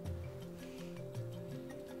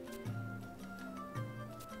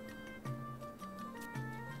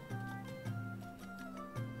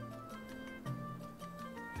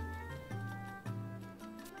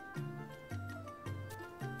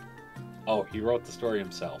 Oh, he wrote the story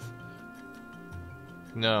himself.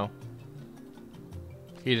 No.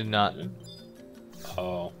 He did not.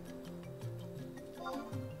 Oh.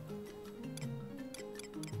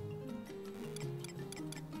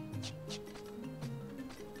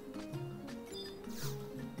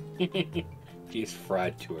 He's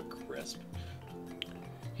fried to a crisp.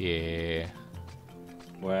 Yeah.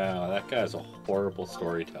 Wow, that guy's a horrible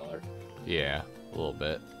storyteller. Yeah, a little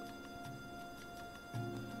bit.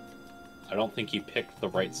 I don't think he picked the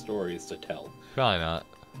right stories to tell. Probably not.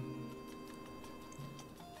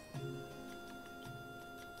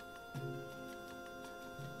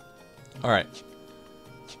 Alright.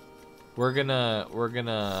 We're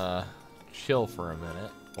gonna chill for a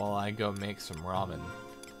minute while I go make some ramen.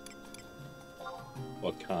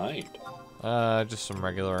 What kind? Just some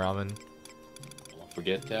regular ramen. Don't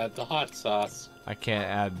forget to add the hot sauce. I can't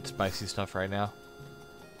add spicy stuff right now.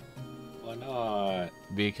 Why not?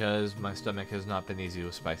 Because my stomach has not been easy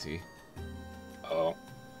with spicy. Oh.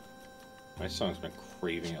 My stomach's been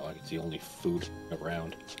craving it like it's the only food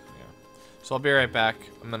around. So I'll be right back.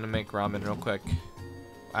 I'm gonna make ramen real quick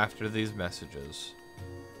after these messages.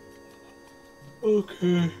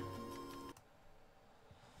 Okay.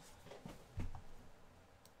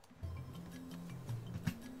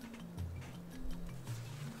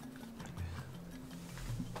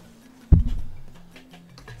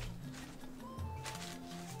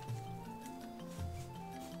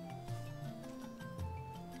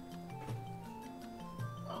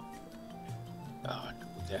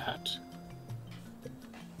 Do that.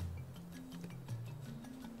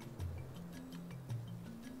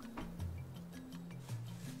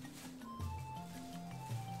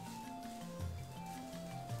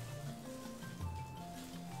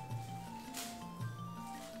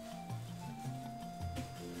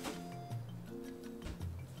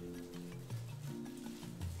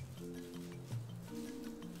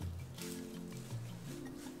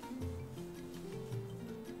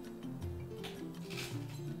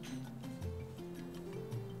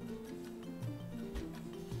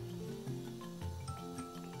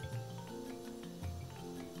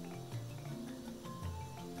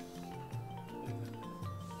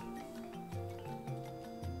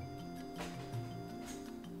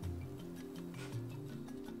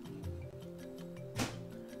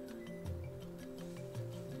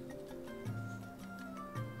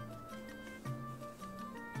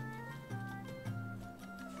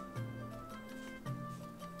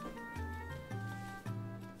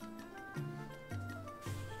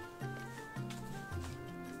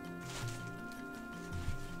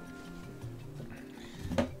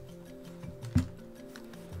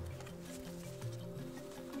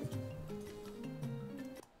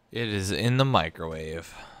 It is in the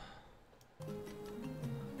microwave.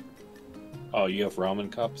 Oh, you have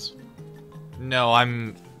ramen cups? No,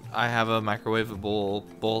 I have a microwavable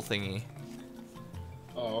bowl thingy.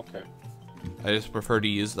 Oh, okay. I just prefer to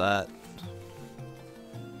use that.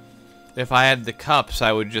 If I had the cups,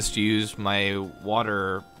 I would just use my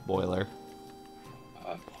water boiler.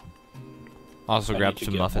 Also grabbed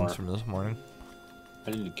some muffins from this morning.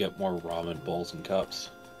 I need to get more ramen bowls and cups.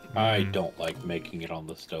 I don't like making it on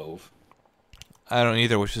the stove. I don't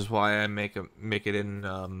either, which is why I make it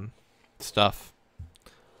in stuff.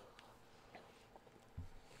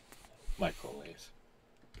 Microwaves.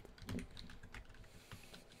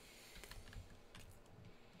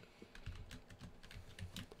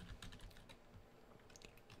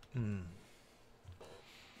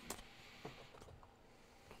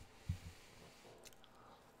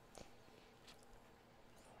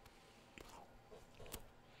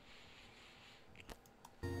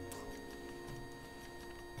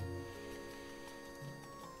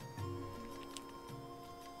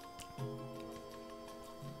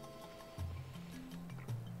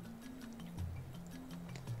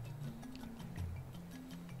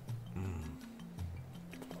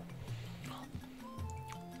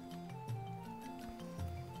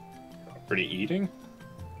 Pretty eating?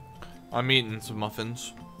 I'm eating some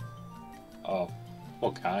muffins. Oh,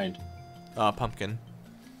 what kind? Pumpkin.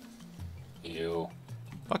 Ew.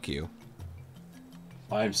 Fuck you.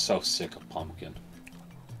 I'm so sick of pumpkin.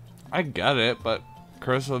 I get it, but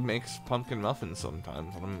Carissa makes pumpkin muffins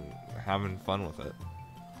sometimes, and I'm having fun with it.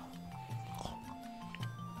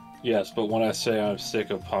 Yes, but when I say I'm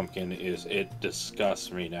sick of pumpkin, it disgusts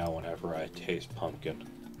me now whenever I taste pumpkin.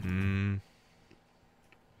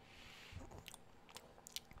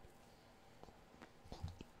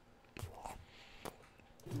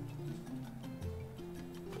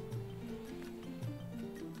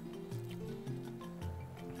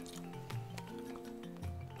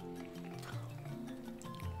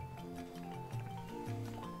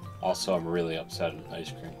 Also, I'm really upset at an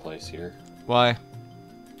ice cream place here. Why?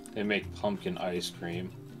 They make pumpkin ice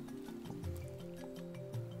cream.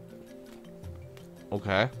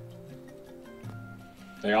 Okay.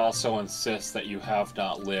 They also insist that you have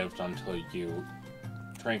not lived until you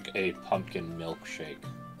drink a pumpkin milkshake.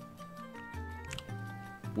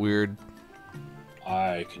 weird.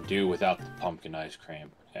 I can do without the pumpkin ice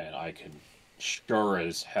cream, and I can sure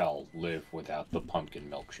as hell live without the pumpkin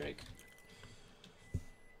milkshake.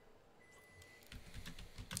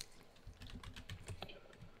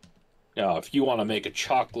 Now, if you want to make a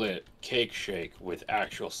chocolate cake shake with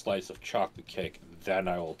actual slice of chocolate cake, then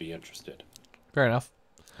I will be interested. Fair enough.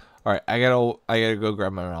 All right, I gotta go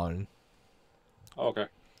grab my ramen. Okay.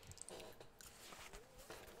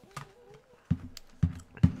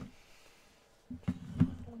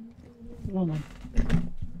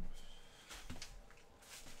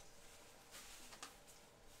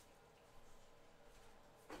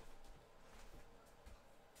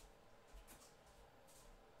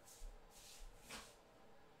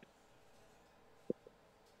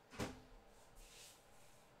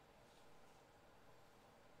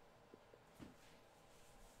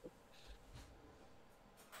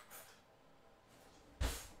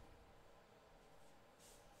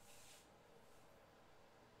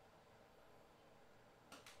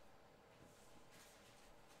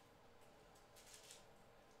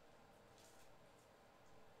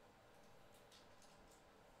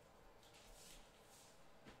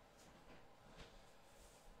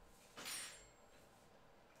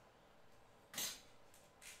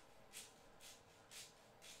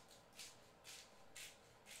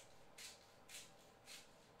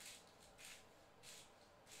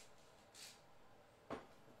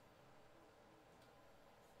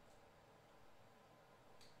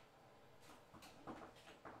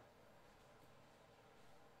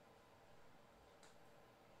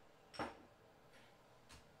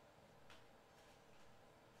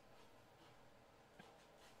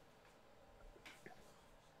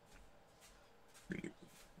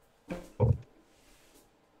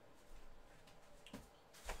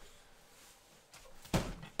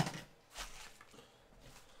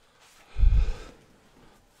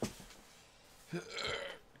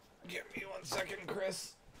 Give me 1 second,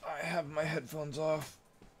 Chris. I have my headphones off.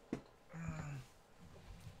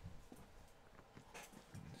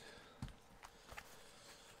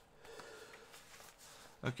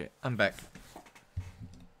 Okay, I'm back.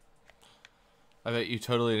 I bet you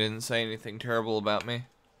totally didn't say anything terrible about me.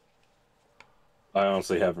 I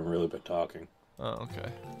honestly haven't really been talking. Oh, okay.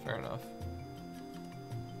 Fair enough.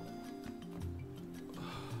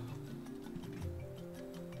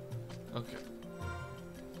 Okay.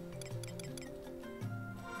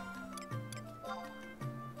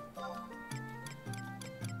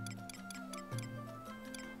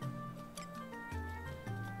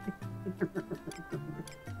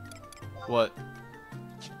 What?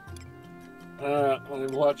 I'm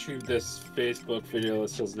watching this Facebook video that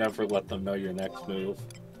says never let them know your next move.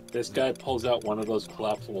 This guy pulls out one of those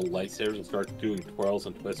collapsible lightsabers and starts doing twirls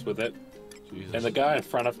and twists with it. Jesus. And the guy in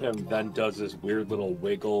front of him then does this weird little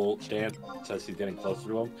wiggle dance as he's getting closer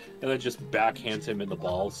to him, and then just backhands him in the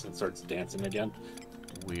balls and starts dancing again.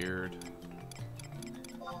 Weird.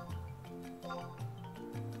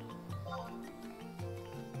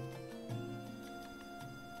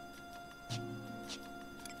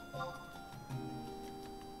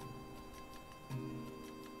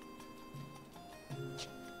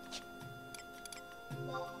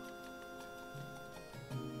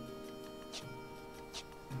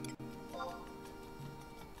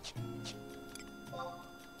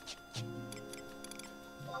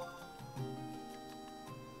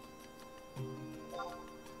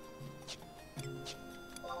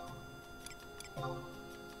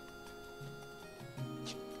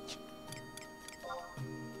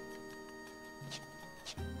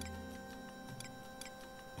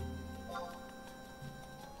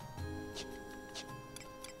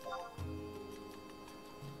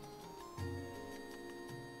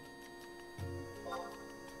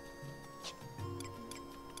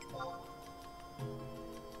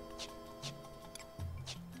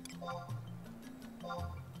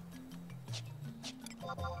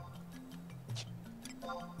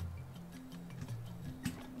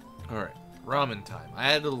 Alright, ramen time.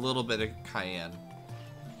 I added a little bit of cayenne.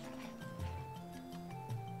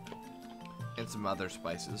 And some other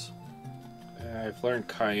spices. I've learned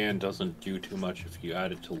cayenne doesn't do too much if you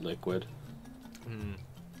add it to liquid.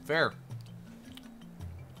 Fair.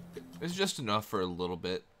 It's just enough for a little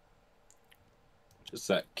bit. Just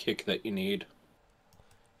that kick that you need.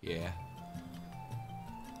 Yeah.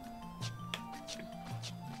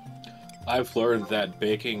 I've learned that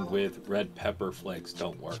baking with red pepper flakes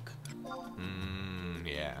don't work.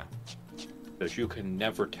 Yeah. Because you can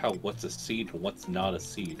never tell what's a seed and what's not a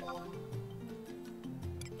seed.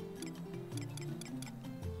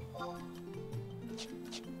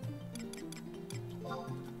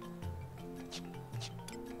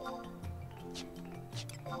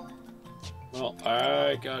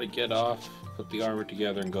 gotta get off, put the armor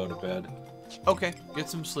together, and go to bed. Okay, get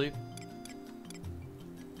some sleep.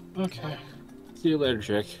 Okay. See you later,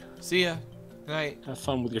 Jake. See ya. Night. Have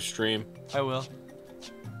fun with your stream. I will.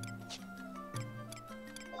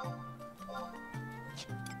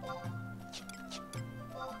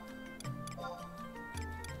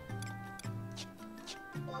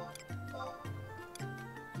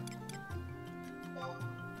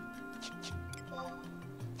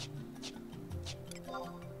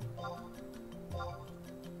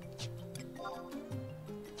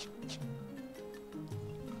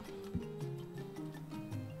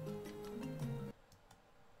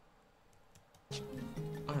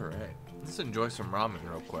 Alright, let's enjoy some ramen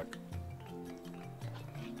real quick.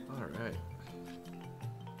 Alright.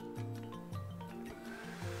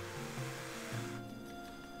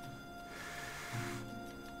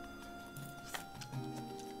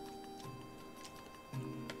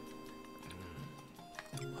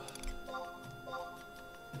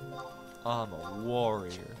 I'm a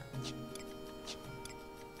warrior.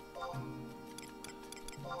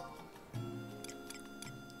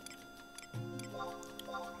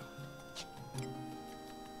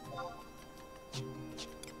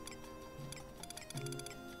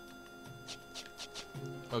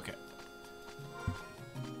 Okay.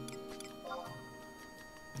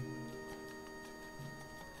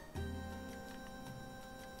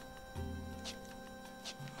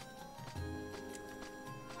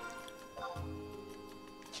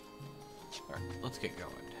 All right, let's get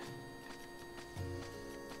going.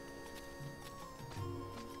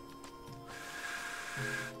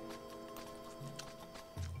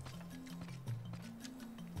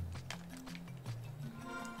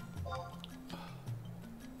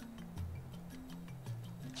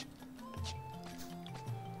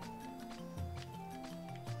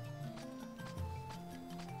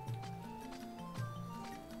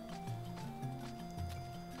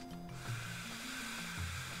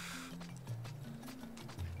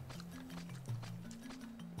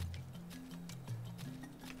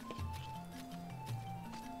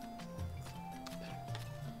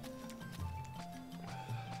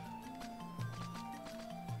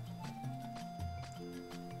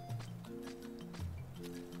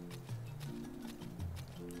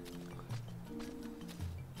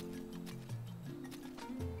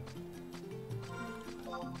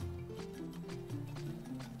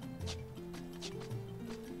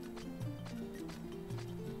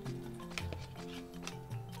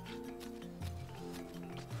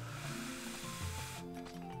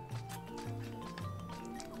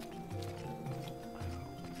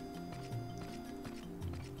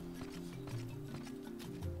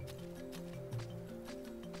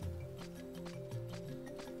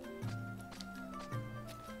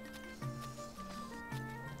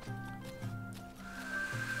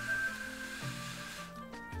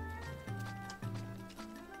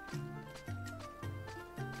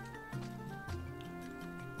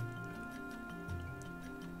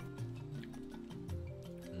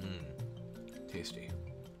 Tasty.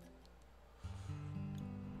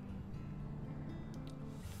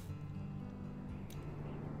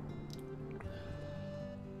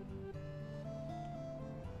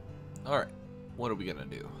 All right, what are we gonna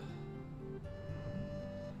do?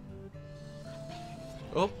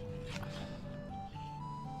 Oh.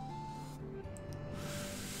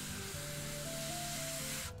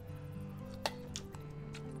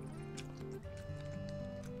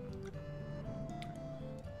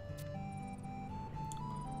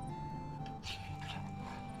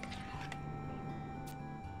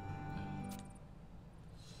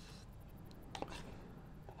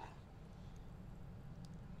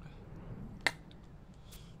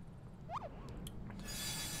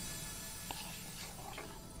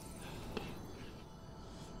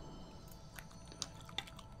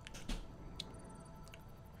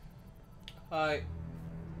 Hi.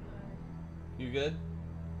 You good?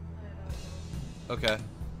 Okay.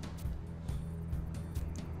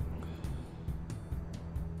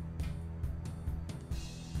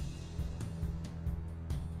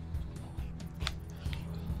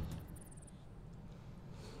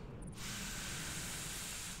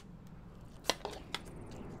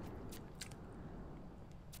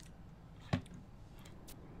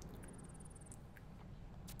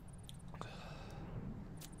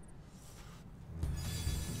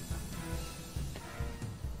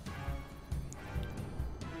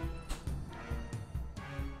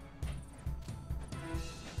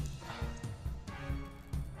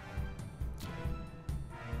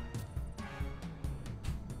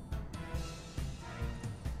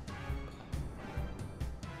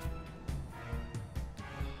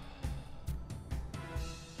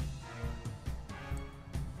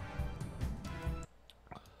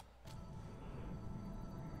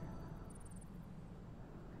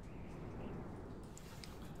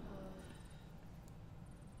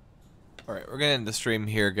 All right, we're gonna end the stream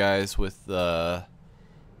here, guys, with the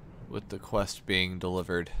quest being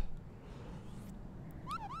delivered.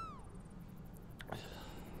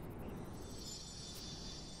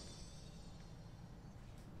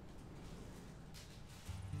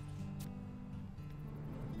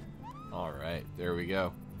 All right, there we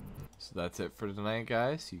go. So that's it for tonight,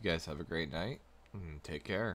 guys. You guys have a great night, and take care.